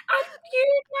 I'd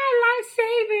use my life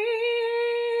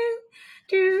savings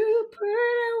to put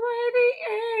away the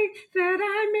eggs that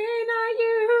I may not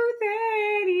use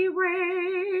anyway.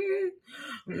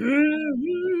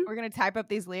 We're going to type up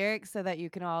these lyrics so that you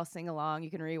can all sing along.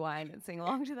 You can rewind and sing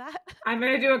along to that. I'm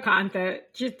going to do a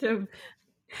concert, just a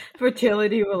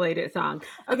fertility related song.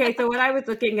 Okay, so what I was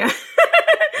looking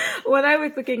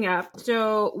up,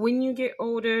 so when you get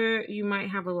older, you might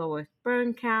have a lower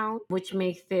sperm count, which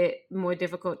makes it more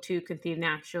difficult to conceive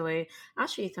naturally. I'll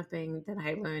show you something that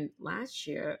I learned last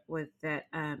year, was that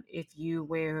if you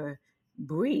wear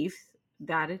briefs,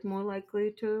 that is more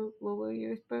likely to lower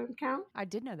your sperm count. I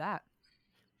did know that.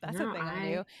 That's a thing I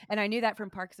knew. And I knew that from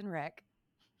Parks and Rec.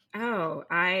 Oh,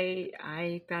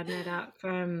 I found that out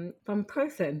from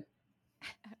person.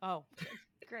 Oh,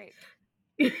 great.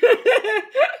 And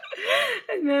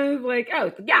then I was like,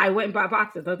 oh, yeah, I went and bought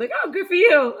boxes. I was like, oh, good for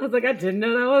you. I was like, I didn't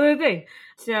know that was a thing.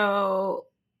 So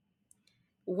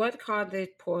what causes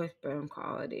poor sperm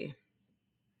quality?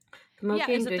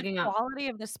 Smoking, is it the quality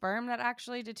of the sperm that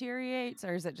actually deteriorates,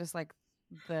 or is it just like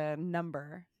the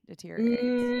number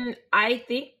deteriorates? I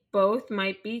think both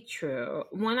might be true.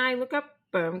 When I look up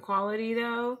sperm quality,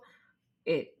 though,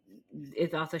 it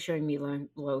is also showing me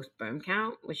low sperm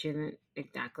count, which isn't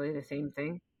exactly the same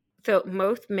thing. So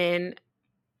most men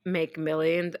make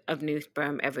millions of new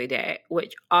sperm every day,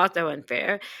 which also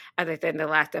unfair. As I said in the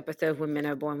last episode, women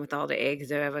are born with all the eggs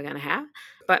they're ever going to have.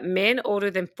 But men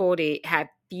older than 40 have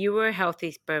fewer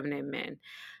healthy sperm than men.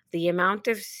 The amount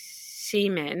of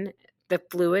semen, the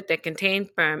fluid that contains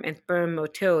sperm, and sperm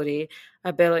motility,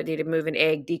 ability to move an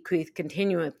egg, decrease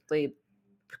continually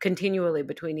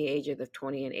between the ages of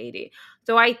 20 and 80.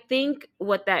 So I think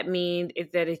what that means is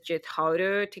that it's just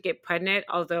harder to get pregnant,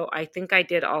 although I think I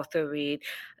did also read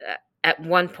at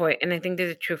one point, and I think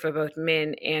this is true for both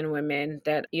men and women,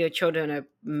 that your children are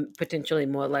potentially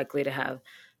more likely to have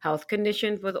health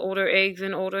conditions with older eggs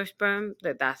and older sperm,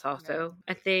 that's also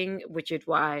a thing, which is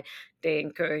why they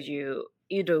encourage you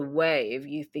either way if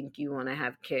you think you want to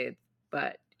have kids,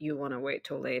 but you want to wait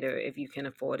till later if you can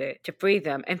afford it to freeze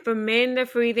them. And for men, the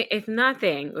freezing is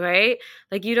nothing, right?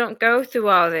 Like you don't go through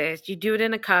all this. You do it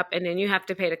in a cup and then you have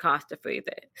to pay the cost to freeze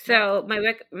it. So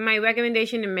my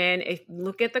recommendation to men is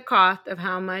look at the cost of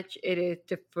how much it is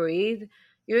to freeze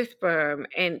your sperm.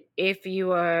 And if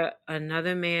you are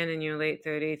another man in your late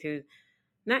 30s who's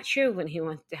not sure when he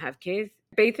wants to have kids,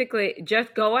 basically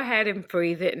just go ahead and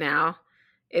freeze it now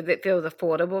if it feels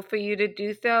affordable for you to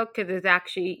do so, because it's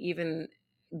actually even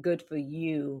good for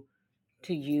you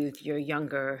to use your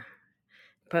younger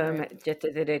sperm just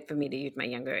as it is for me to use my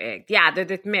younger eggs. Yeah, there's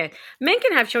this myth. Men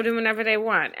can have children whenever they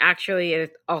want. Actually,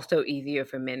 it's also easier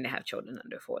for men to have children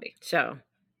under 40. So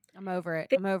I'm over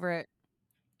it.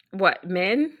 What,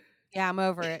 men? Yeah, I'm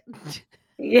over it.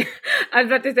 Yeah, I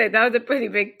was about to say that was a pretty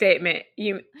big statement.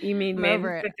 You mean I'm men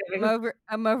over it. specifically?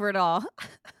 I'm over it all.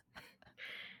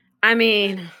 I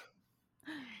mean,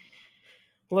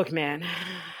 look, man,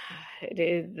 it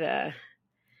is.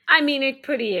 I mean, it's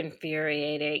pretty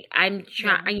infuriating. I'm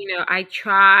trying. I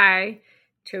try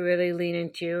to really lean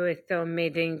into. It's so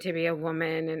amazing to be a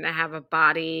woman and to have a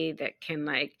body that can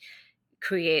like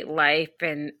create life,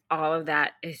 and all of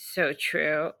that is so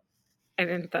true. And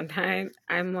then sometimes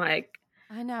I'm like,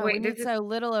 I know. wait, We need so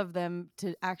little of them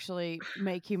to actually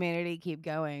make humanity keep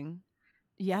going.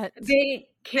 Yet they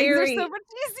things are carry so much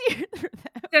easier for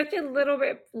them. such a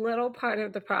little part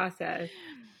of the process.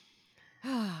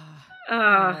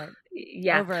 Right.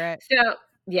 Yeah. Over it.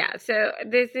 So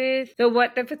this is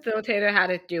what the facilitator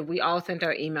had us do. We all sent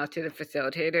our email to the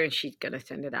facilitator, and she's gonna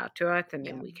send it out to us, and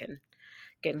then we can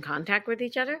get in contact with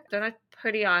each other. So that's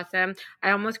pretty awesome.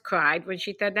 I almost cried when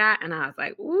she said that, and I was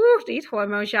like, "Ooh, these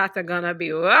hormone shots are gonna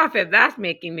be rough if that's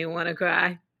making me want to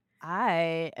cry."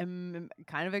 I am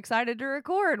kind of excited to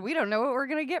record. We don't know what we're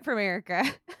going to get from Erica.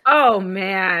 Oh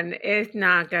man, it's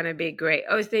not gonna be great.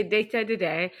 Oh, so they said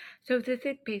today. So this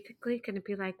is basically gonna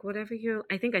be like whatever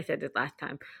I think I said this last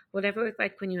time. Whatever it's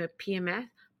like when you have PMS,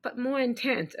 but more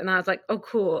intense. And I was like, oh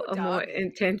cool, a more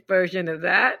intense version of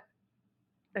that.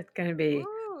 That's gonna be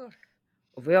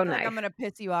real nice. Like I'm going to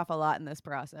piss you off a lot in this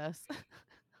process.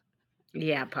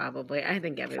 Yeah, probably. I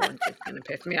think everyone's just gonna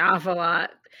piss me off a lot.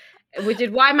 Which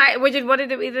is one of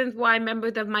the reasons why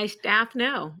members of my staff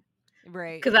know.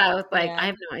 Right. Because I was like, I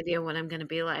have no idea what I'm going to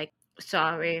be like.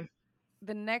 Sorry.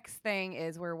 The next thing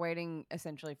is we're waiting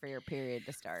essentially for your period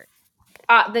to start.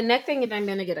 The next thing is I'm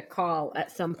going to get a call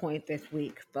at some point this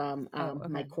week from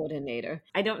my coordinator.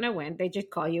 I don't know when. They just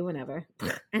call you whenever.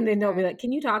 And then they'll be like,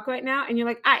 can you talk right now? And you're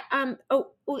like, I'm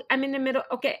in the middle.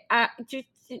 Okay. I'm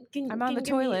on the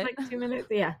toilet. Like 2 minutes.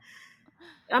 Yeah.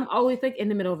 I'm always like in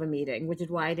the middle of a meeting, which is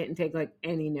why I didn't take like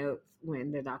any notes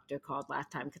when the doctor called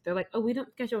last time, because they're like, oh, we don't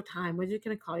schedule time. We're just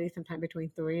going to call you sometime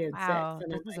between 3 and 6.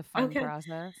 And that was a fun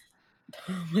process.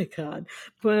 Oh my God.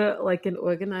 But like an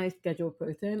organized scheduled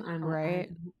person, I'm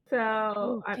right.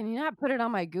 So can you not put it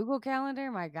on my Google Calendar?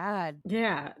 My God.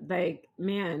 Yeah. Like,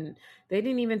 man, they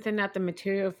didn't even send out the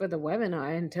material for the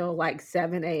webinar until like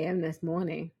 7 a.m. this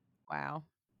morning. Wow.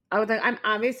 I was like, I'm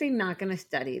obviously not going to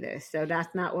study this. So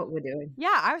that's not what we're doing.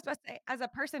 Yeah, I was about to say, as a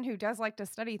person who does like to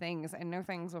study things and know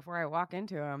things before I walk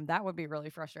into them, that would be really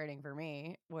frustrating for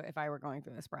me if I were going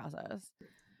through this process.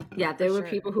 Yeah, there were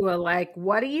people who were like,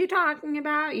 what are you talking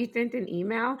about? You sent an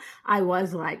email? I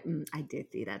was like, I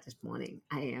did see that this morning.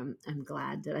 I'm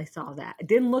glad that I saw that. I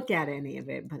didn't look at any of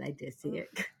it, but I did see it.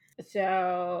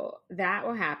 So that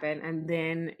will happen. And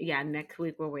then, next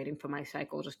week we're waiting for my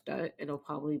cycle to start. It'll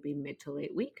probably be mid to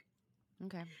late week.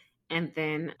 Okay. And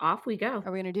then off we go.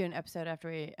 Are we going to do an episode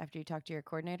after you talk to your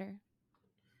coordinator?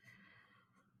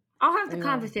 I'll have the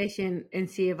conversation and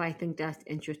see if I think that's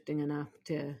interesting enough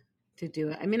to do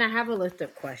it. I mean, I have a list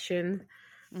of questions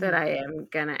that I am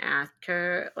going to ask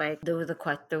her. Like there was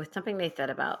something they said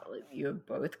about your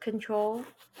birth control,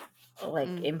 like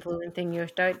influencing your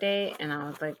start date. And I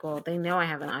was like, well, they know I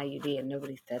have an IUD and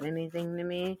nobody said anything to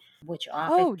me. Which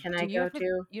office can I go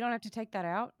to? You don't have to take that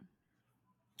out?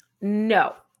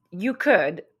 No, you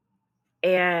could.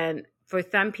 And for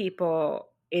some people,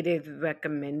 it is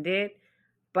recommended.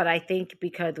 But I think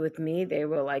because with me, they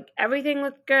were like, everything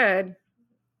looks good.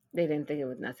 They didn't think it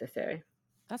was necessary.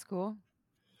 That's cool.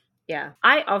 Yeah.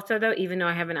 I also, though, even though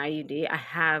I have an IUD, I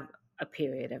have a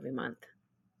period every month.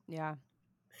 Yeah.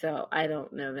 So I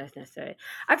don't know if that's necessary.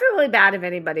 I feel really bad if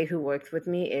anybody who works with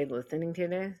me is listening to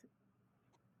this.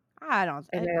 I don't.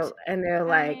 And they're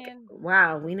like,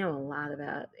 wow, we know a lot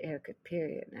about Erica's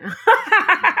period now.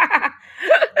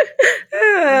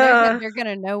 And they're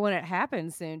gonna know when it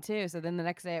happens soon too. So then the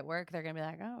next day at work, they're gonna be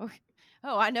like,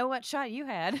 "Oh, I know what shot you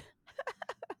had."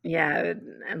 Yeah,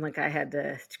 and like I had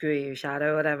the screw you shot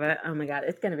or whatever. Oh my god,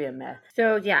 it's gonna be a mess.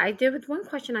 So yeah, I did with one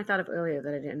question I thought of earlier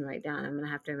that I didn't write down. I'm gonna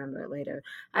have to remember it later.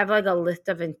 I have like a list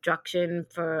of instruction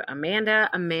for Amanda.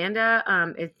 Amanda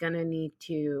is gonna need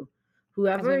to As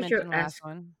whoever we is your mentioned last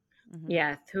one.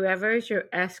 yes, whoever is your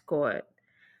escort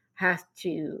has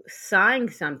to sign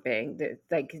something that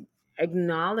like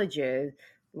acknowledges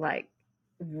like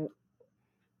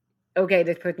okay,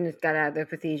 this person just got out of their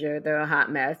procedure, they're a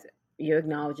hot mess. You're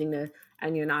acknowledging this,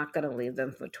 and you're not going to leave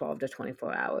them for 12 to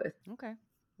 24 hours. Okay.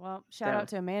 Well, shout out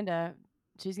to Amanda.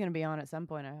 She's gonna be on at some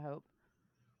point, I hope.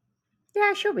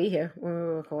 Yeah, she'll be here when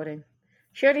we're recording.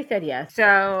 She already said yes.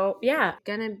 So yeah,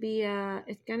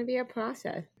 it's gonna be a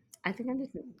process. I think I'm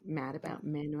just mad about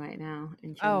men right now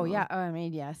in general. Oh yeah. Oh, I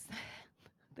mean, yes.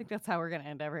 I think that's how we're gonna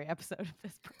end every episode of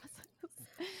this process.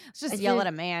 Let's just yell at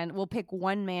a man. We'll pick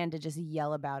one man to just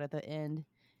yell about at the end.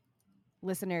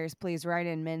 Listeners, please write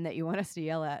in men that you want us to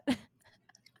yell at.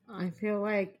 I feel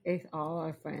like it's all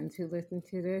our friends who listen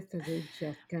to this, so they're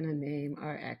just gonna name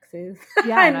our exes.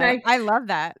 Yeah, and I love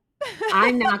that.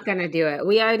 I'm not gonna do it.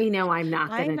 We already know I'm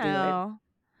not I gonna do it. know.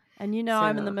 And you know,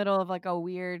 I'm in the So middle of like a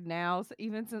weird now,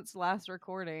 even since last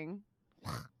recording.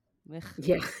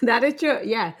 yeah, that is true.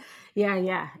 Yeah.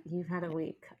 You've had a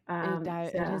week.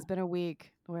 It has been a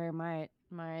week where my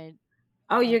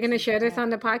Oh, you're gonna ex is share this back. on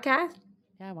the podcast?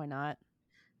 Yeah, why not?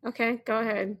 Okay, go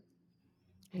ahead.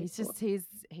 He's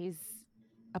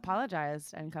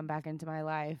apologized and come back into my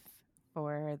life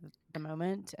for the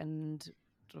moment, and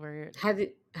we're Has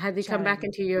he come back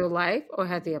into your life, or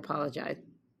has he apologized?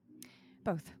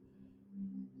 both.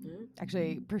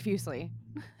 Actually, profusely.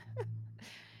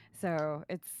 So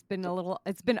it's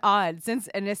been odd since,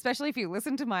 and especially if you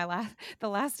listen to the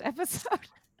last episode.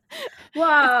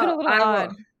 Well, it's been a little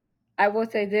odd. I will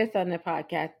say this on the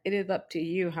podcast: it is up to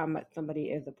you how much somebody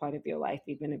is a part of your life,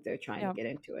 even if they're trying to get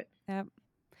into it. Yep.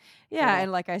 Yeah,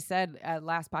 and like I said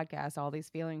last podcast, all these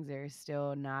feelings are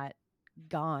still not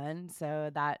gone,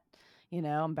 so that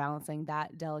I'm balancing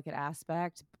that delicate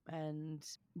aspect and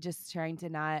just trying to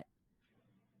not.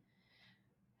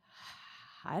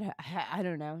 I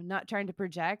don't know, not trying to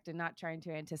project and not trying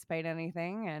to anticipate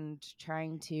anything and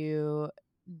trying to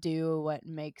do what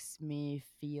makes me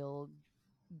feel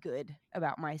good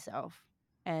about myself.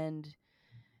 And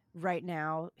right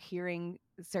now, hearing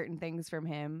certain things from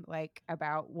him, like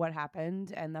about what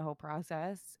happened and the whole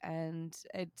process, and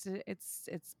it's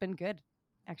been good,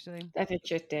 actually. That's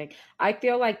interesting. I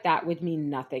feel like that would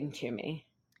mean nothing to me.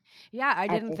 Yeah,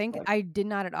 I did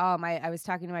not at all. I was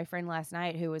talking to my friend last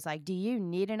night who was like, "Do you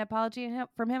need an apology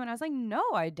from him?" And I was like, "No,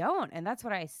 I don't." And that's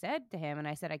what I said to him. And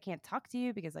I said, "I can't talk to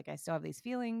you because like I still have these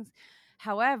feelings.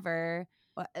 However,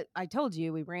 I told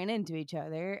you we ran into each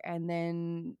other, and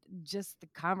then just the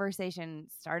conversation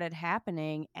started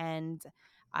happening, and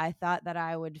I thought that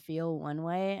I would feel one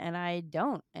way, and I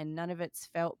don't, and none of it's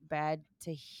felt bad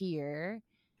to hear."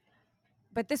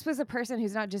 But this was a person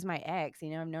who's not just my ex.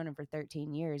 I've known him for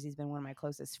 13 years. He's been one of my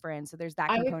closest friends. So there's that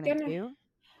component too.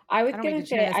 I was I don't mean gonna to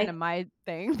turn say this into my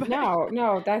thing, but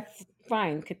no, that's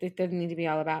fine because it doesn't need to be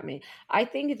all about me. I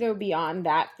think though beyond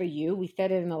that for you, we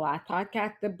said it in the last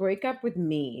podcast. The breakup was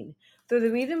mean. So the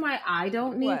reason why I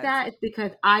don't need that is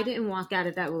because I didn't walk out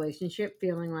of that relationship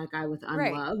feeling like I was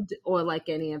Right. unloved or like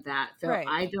any of that. So Right.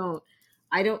 I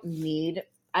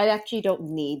actually don't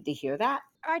need to hear that.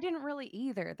 I didn't really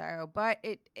either though, but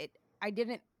I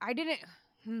didn't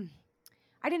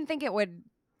think it would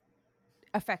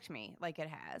affect me like it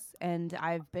has. And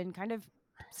I've been kind of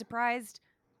surprised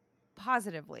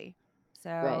positively. So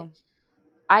Right.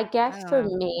 I guess I don't for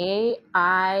know. me,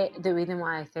 the reason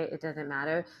why I say it doesn't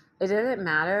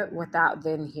matter without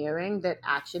them hearing that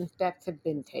action steps have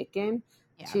been taken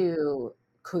Yeah. to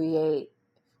create,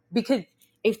 because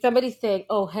if somebody's saying,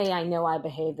 "Oh, hey, I know I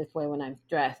behave this way when I'm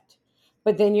stressed,"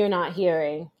 but then you're not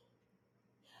hearing,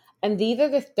 and these are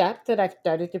the steps that I've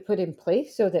started to put in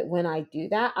place so that when I do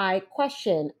that, I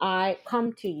question, I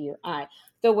come to you,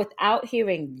 so without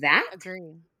hearing that,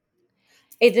 Agree.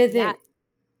 it doesn't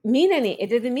it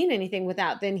doesn't mean anything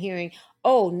without then hearing,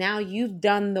 oh, now you've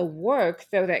done the work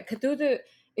so that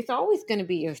it's always going to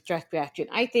be your stress reaction.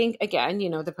 I think again,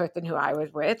 the person who I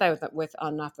was with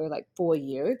on and off for like 4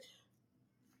 years.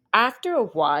 After a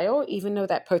while, even though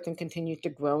that person continues to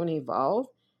grow and evolve,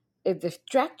 if the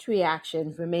stress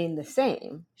reactions remain the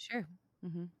same, Sure.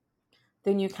 Mm-hmm.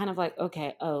 then you're kind of like,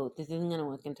 okay, oh, this isn't going to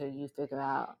work until you figure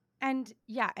out And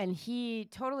yeah, and he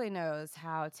totally knows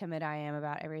how timid I am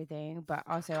about everything. But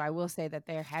also, I will say that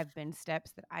there have been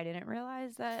steps that I didn't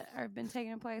realize that have been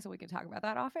taking place. So we can talk about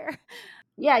that off air.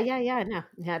 Yeah, yeah, yeah. No,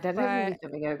 yeah, that doesn't be But,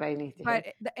 something everybody needs to hear.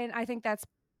 and I think that's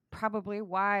probably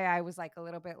why I was like a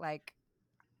little bit like,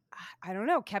 I don't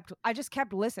know, I just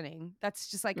kept listening. That's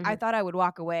just like, I Hmm. thought I would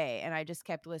walk away and I just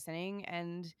kept listening.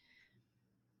 And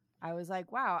I was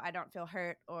like, wow, I don't feel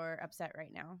hurt or upset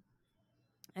right now.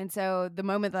 And so the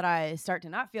moment that I start to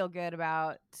not feel good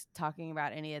about talking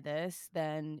about any of this,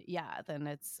 then yeah, then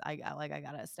I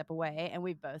gotta step away. And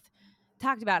we've both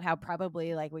talked about how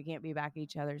probably like we can't be back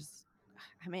each other's.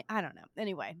 I mean, I don't know.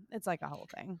 Anyway, it's like a whole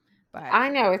thing. But I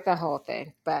know it's the whole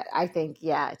thing, but I think,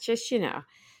 yeah, it's just,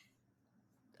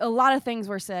 a lot of things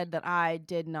were said that I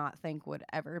did not think would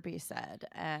ever be said,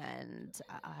 and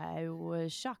I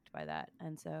was shocked by that.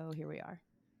 And so here we are.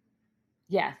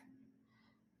 yes,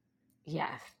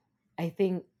 yes. I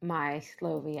think my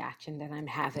slow reaction that I'm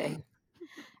having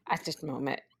at this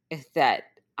moment is that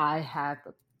I have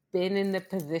been in the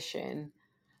position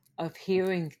of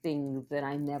hearing things that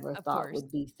I never Of thought course.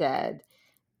 would be said.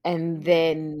 And Mhm.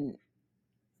 then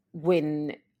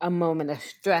when a moment of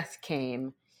stress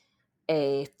came,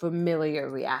 a familiar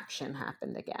reaction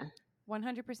happened again.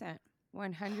 100%.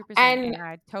 100%. And And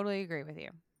I totally agree with you.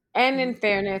 in Mhm.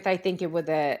 fairness, I think it was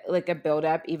a build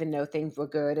up, even though things were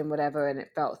good and whatever, and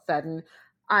it felt sudden.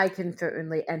 I can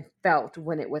certainly and felt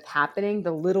when it was happening,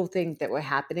 the little things that were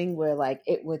happening were like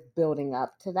it was building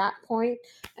up to that point.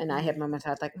 And I Mhm. had moments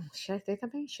I was like, should I say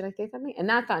something? Should I say something? And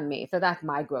that's on me. So that's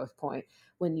my growth point.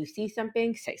 When you see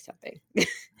something, say something.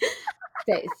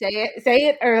 Say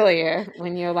it earlier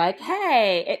when you're like,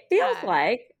 hey, it feels Yeah.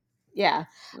 like, yeah,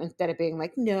 instead of being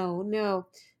like, no, no,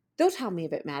 they'll tell me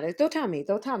if it matters. They'll tell me.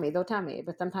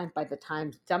 But sometimes by the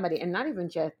time somebody, and not even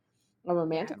just a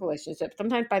Yeah. romantic relationship,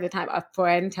 sometimes by the time a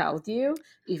friend tells you,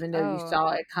 even though you Oh,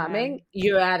 saw it yeah. coming,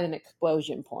 you're at an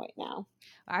explosion point now.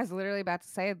 I was literally about to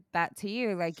say that to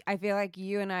you. Like, I feel like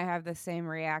you and I have the same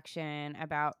reaction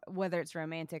about whether it's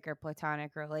romantic or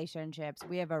platonic relationships.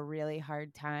 We have a really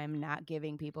hard time not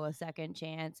giving people a second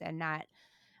chance and not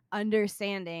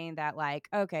understanding that, like,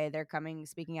 okay, they're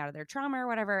speaking out of their trauma or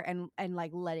whatever, and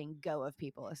like letting go of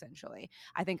people. Essentially,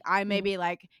 I think I maybe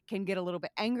like can get a little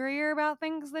bit angrier about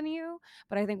things than you,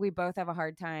 but I think we both have a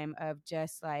hard time of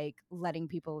just like letting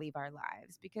people leave our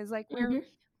lives, because like we're Mm-hmm.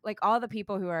 like, all the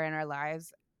people who are in our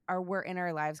lives we're in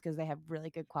our lives because they have really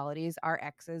good qualities, our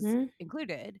exes Mm-hmm.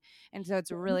 included. And so it's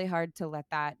really hard to let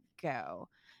that go.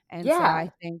 And so Yeah. I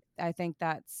think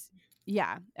that's,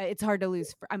 yeah, it's hard to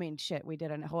lose. I mean, shit, we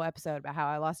did a whole episode about how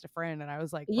I lost a friend and I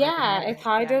was like Yeah, brokenhearted. it's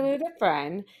hard Yeah. to lose a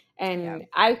friend, Yeah. and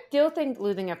I still think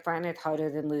losing a friend is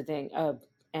harder than losing a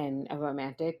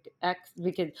romantic ex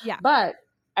because. Yeah. But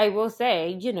I will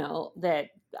say, that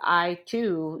I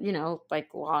too, like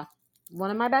lost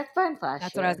one of my best friends last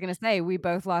That's what I was year. going to say. We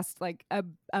both lost like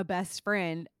a best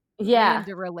friend Yeah, and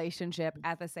a relationship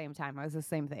at the same time. It was the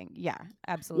same thing. Yeah,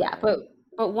 yeah, absolutely.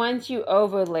 but once you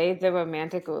overlay the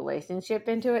romantic relationship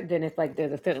into it, then it's like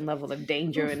there's a certain level of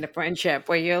danger in Oof. the friendship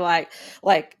where you're like,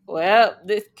 well,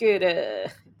 this could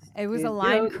It was a you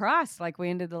line know, crossed, like we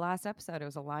ended the last episode. It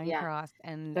was a line yeah, crossed,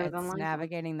 and there's a it's line crossed.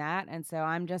 navigating that. And so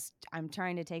I'm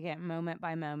trying to take it moment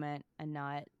by moment and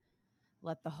not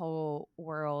let the whole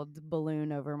world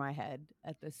balloon over my head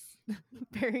at this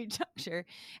very juncture.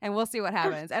 And we'll see what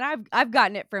happens. And I've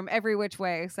gotten it from every which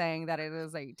way saying that it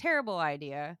is a terrible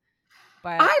idea.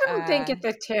 But I don't think it's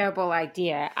a terrible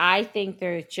idea. I think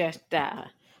there's just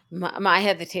my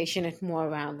hesitation is more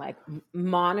around like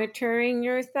monitoring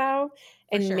yourself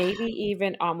for and sure. maybe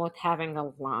even almost having a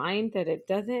line that it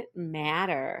doesn't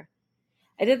matter.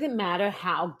 It doesn't matter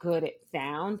how good it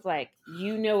sounds. Like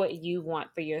you know what you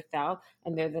want for yourself,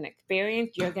 and there's an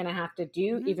experience you're gonna have to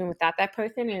do Mhm. even without that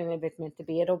person. And if it's meant to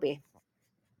be, it'll be.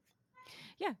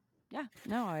 Yeah. Yeah.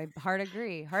 No, I hard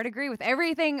agree. Hard agree with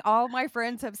everything all my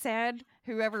friends have said.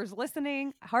 Whoever's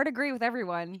listening, hard agree with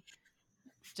everyone.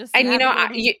 Just And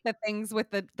navigating the things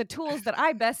with the tools that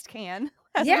I best can,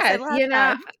 as we said yes, last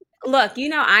time. look,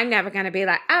 I'm never going to be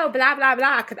like, oh, blah, blah,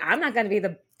 blah, because I'm not going to be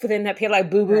the putting up here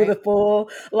like boo boo Right. the fool,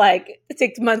 like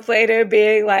 6 months later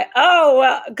being like, oh,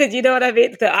 well, because you know what I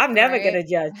mean? So I'm never going Right. to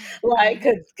judge. Like,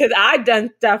 because I've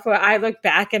done stuff where I look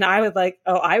back and I was like,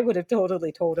 oh, I would have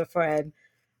totally told a friend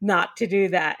not to do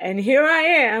that. And here I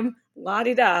am, la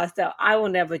di da. So I will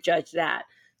never judge that.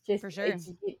 Just, For sure.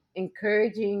 it's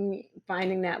encouraging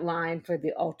finding that line for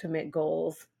the ultimate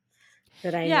goals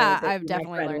that I know Yeah, that I've my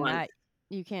definitely friend learned wants. that.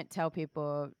 You can't tell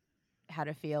people how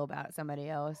to feel about somebody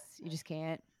else. You just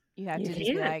can't. You have You to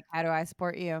just be can't. like, "How do I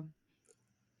support you?"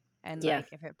 And Yeah. like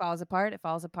if it falls apart, it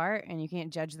falls apart, and you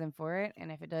can't judge them for it.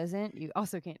 And if it doesn't, you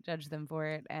also can't judge them for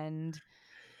it. And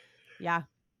yeah,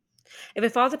 If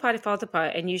it falls apart, it falls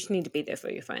apart, and you just need to be there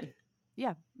for your friend.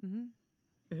 yeah,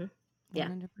 mm-hmm. Yeah.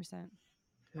 100%.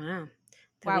 Wow.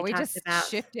 So Wow, we talked just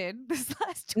shifted this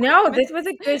last 20 No, minutes. this was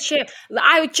a good shift.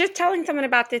 I was just telling someone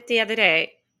about this the other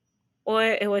day, or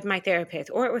it was my therapist,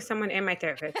 or it was someone in my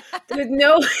therapist. There's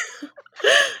no,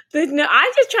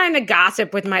 I'm just trying to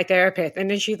gossip with my therapist. And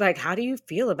then she's like, how do you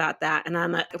feel about that? And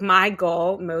I'm like, my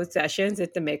goal most sessions is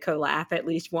to make her laugh at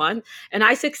least once. And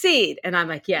I succeed. And I'm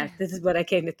like, yes, this is what I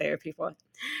came to therapy for.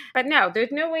 But no,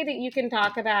 there's no way that you can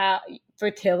talk about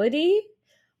fertility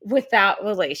without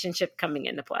relationship coming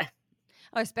into play.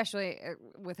 Oh, especially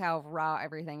with how raw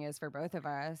everything is for both of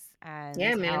us, and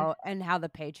Yeah, man. how the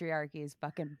patriarchy is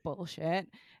fucking bullshit,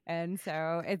 and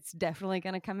so it's definitely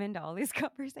going to come into all these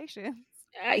conversations.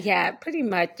 Yeah, pretty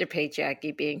much the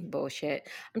patriarchy being bullshit.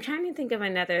 I'm trying to think of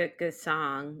another good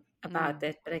song about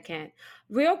this, but I can't.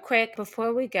 Real quick,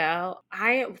 before we go,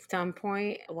 at some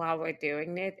point while we're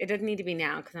doing this, it doesn't need to be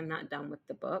now because I'm not done with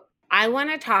the book. I want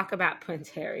to talk about Prince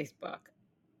Harry's book.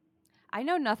 I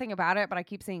know nothing about it, but I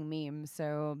keep seeing memes,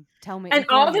 so tell me. And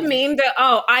all the memes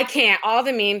are, I can't. All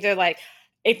the memes are like,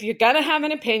 if you're going to have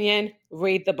an opinion,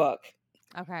 read the book.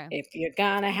 Okay. If you're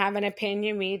going to have an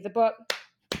opinion, read the book.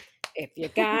 If you're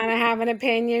going to have an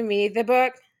opinion, read the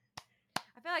book.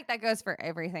 I feel like that goes for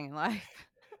everything in life.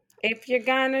 If you're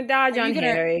going to dodge on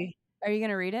Harry. Are you going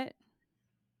to read it?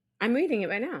 I'm reading it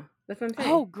right now. That's what I'm saying.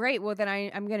 Oh, great. Well, then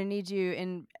I'm going to need you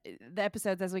in the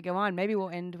episodes as we go on. Maybe we'll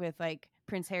end with like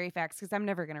Prince Harry facts because I'm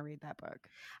never going to read that book.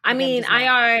 I mean,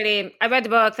 I read the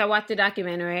books. I watched the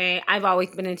documentary. I've always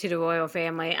been into the royal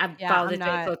family. I've followed it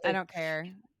closely. I don't care.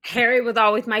 Harry was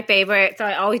always my favorite, so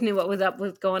I always knew what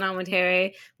was going on with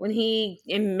Harry. When he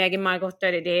and Meghan Markle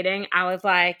started dating, I was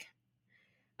like,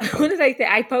 what did I say?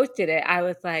 I posted it. I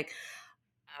was like,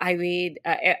 I read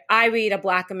a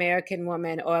Black American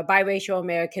woman or a biracial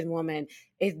American woman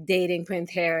is dating Prince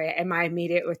Harry, and my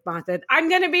immediate response is, I'm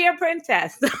going to be a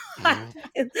princess.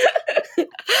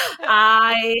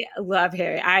 I love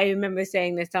Harry. I remember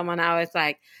saying to someone, I was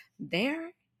like,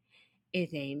 there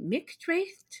is a mixed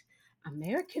race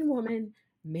American woman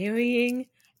marrying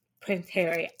Prince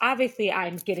Harry. Obviously,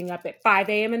 I'm getting up at 5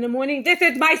 a.m. in the morning. This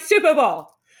is my Super Bowl.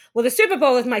 Well, the Super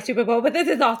Bowl is my Super Bowl, but this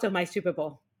is also my Super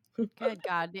Bowl. Good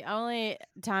God. The only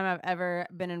time I've ever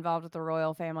been involved with the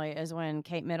royal family is when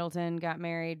Kate Middleton got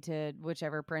married to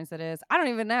whichever prince it is. I don't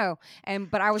even know.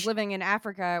 But I was living in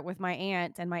Africa with my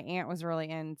aunt, and my aunt was really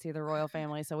into the royal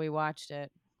family, so we watched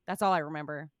it. That's all I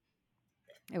remember.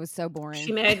 It was so boring.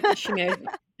 She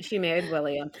married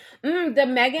William. The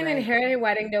Meghan and Harry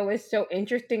wedding though was so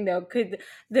interesting though, because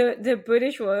the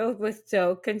British royals was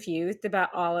so confused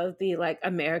about all of the like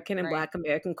American and Black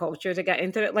American culture that got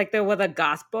into it. Like there was a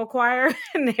gospel choir,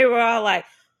 and they were all like,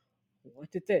 "What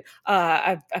is it?"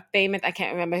 A famous, I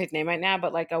can't remember his name right now,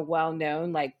 but like a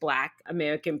well-known like Black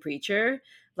American preacher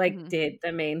like did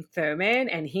the main sermon,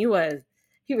 and he was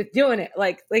doing it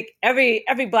like every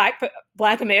Black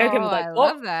American was like, I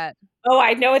love that. Oh,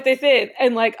 I know what this is.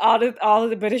 And like all of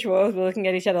the British royals were looking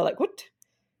at each other like, what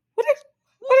is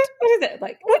it?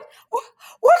 Like, what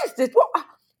is this?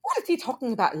 What is he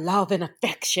talking about? Love and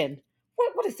affection.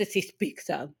 What is this he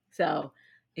speaks of? So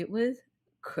it was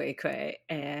cray,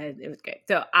 and it was great.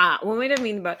 So when we didn't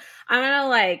mean about,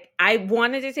 I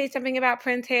wanted to say something about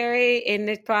Prince Harry in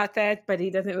this process, but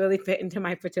he doesn't really fit into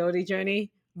my fertility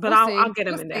journey. But I'll get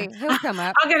him in there. He'll come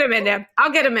up. I'll get him in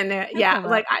there. Yeah,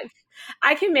 like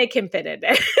I can make him fit in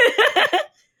there.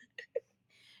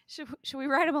 Should we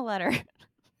write him a letter?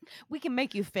 We can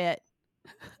make you fit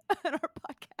on our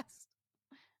podcast.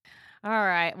 All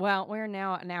right. Well, we're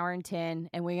now an hour and 10,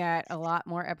 and we got a lot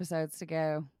more episodes to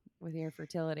go with your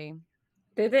fertility.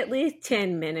 There's at least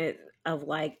 10 minutes of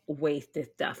like wasted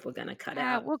stuff we're gonna cut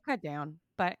out. We'll cut down,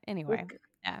 but anyway,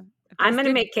 yeah. I'm going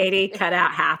to make Katie cut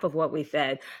out half of what we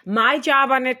said. My job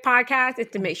on this podcast is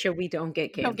to make sure we don't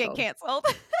get canceled.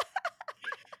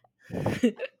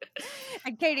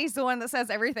 And Katie's the one that says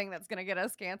everything that's going to get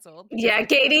us canceled. Yeah,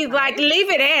 Katie's like, leave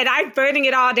it in. I'm burning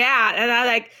it all down. And I'm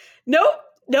like, nope.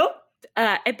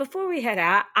 And before we head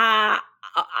out,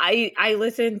 I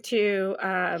listened to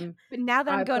but now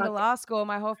that I'm going to law school,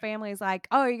 my whole family is like,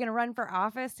 oh, are you going to run for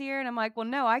office here? And I'm like, well,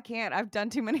 no, I can't. I've done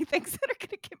too many things that are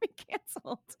going to get me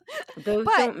canceled. Those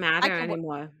don't matter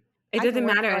anymore. It doesn't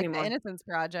matter anymore. The Innocence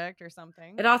Project or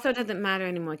something. It also doesn't matter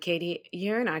anymore, Katie.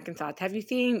 You're in Arkansas. Have you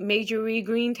seen Marjorie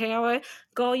Greene Taylor?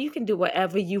 Girl, you can do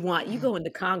whatever you want. You go into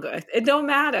Congress. It don't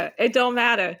matter.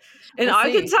 In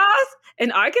Arkansas,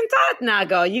 nah,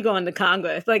 girl, you go into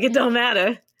Congress. Like, it don't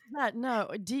matter. that. No.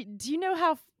 Do you know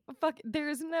how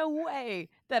there's no way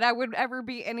that I would ever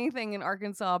be anything in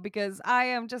Arkansas, because I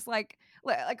am just like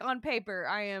on paper,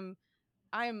 I'm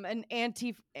an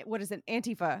what is it?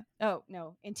 Antifa. Oh,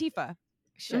 no, Antifa.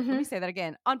 Shit, let me say that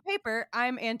again. On paper,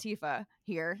 I'm Antifa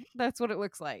here. That's what it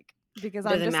looks like, because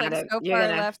I'm Doesn't just like matter. so far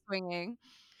left swinging.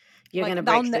 You're Like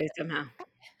gonna I'll break through somehow.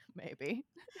 maybe.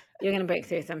 You're gonna break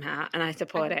through somehow, and I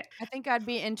support it. I think I'd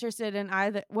be interested in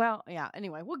either. Well, yeah.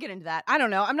 Anyway, we'll get into that. I don't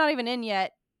know. I'm not even in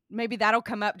yet. Maybe that'll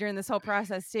come up during this whole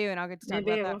process too, and I'll get to talk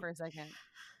Maybe about it that will. for a second.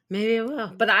 Maybe it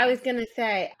will. But I was gonna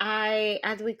say,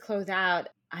 as we close out,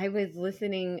 I was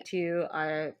listening to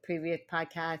our previous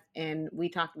podcast, and we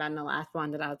talked about in the last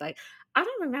one that I was like, I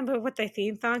don't remember what the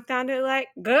theme song sounded like.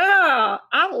 Girl,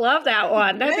 I love that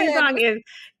one. That theme song is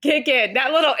kicking.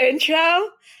 That little intro.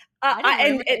 I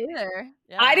didn't remember it either.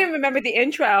 Yeah. I didn't remember the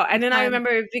intro, and then I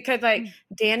remember because like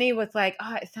Danny was like,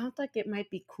 "Oh, it sounds like it might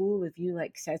be cool if you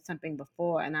like said something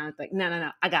before," and I was like,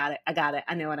 "No, I got it.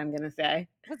 I know what I'm gonna say."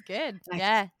 That's good. Like,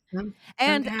 Yeah.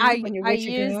 And when you're I with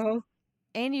your used girl.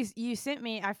 and you sent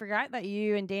me. I forgot that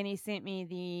you and Danny sent me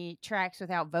the tracks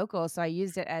without vocals, so I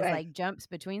used it as Right. like jumps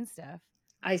between stuff.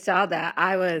 I saw that.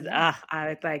 I was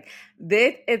like,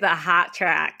 this is a hot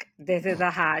track. This is a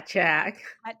hot track.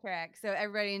 Hot track. So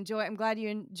everybody enjoy. I'm glad you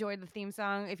enjoyed the theme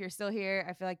song. If you're still here,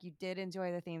 I feel like you did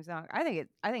enjoy the theme song. I think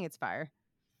it's fire.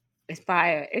 It's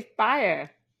fire. It's fire.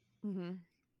 Mm-hmm.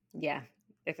 Yeah,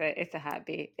 it's a hot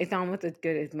beat. It's almost as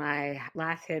good as my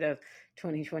last hit of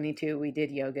 2022. We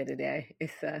did yoga today.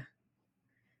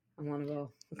 I'm on a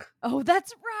roll. Oh,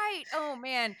 that's right. Oh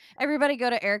man, everybody go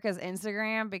to Erica's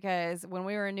Instagram, because when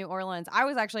we were in New Orleans, I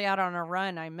was actually out on a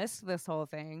run. I missed this whole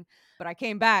thing, but I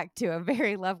came back to a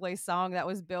very lovely song that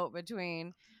was built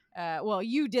between. Well,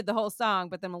 you did the whole song,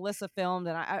 but then Melissa filmed,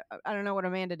 and I don't know what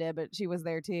Amanda did, but she was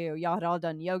there too. Y'all had all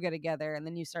done yoga together, and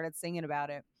then you started singing about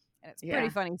it, and it's a pretty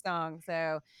funny song.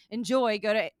 So enjoy.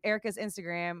 Go to Erica's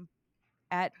Instagram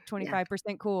at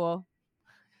 25% cool.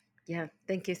 Yeah,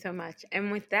 thank you so much.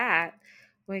 And with that,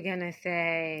 we're gonna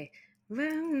say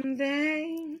Rose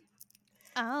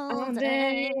all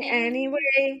day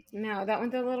anyway. No, that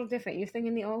one's a little different. You're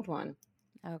singing the old one.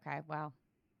 Okay, wow.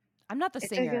 I'm not the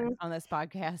singer on this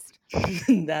podcast.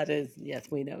 That is, yes,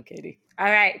 we know, Katie. All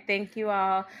right, thank you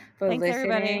all for listening.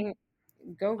 Everybody.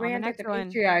 Go rant at the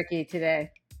patriarchy today.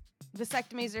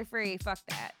 Vasectomies are free. Fuck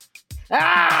that.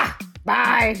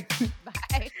 Bye.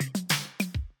 Bye.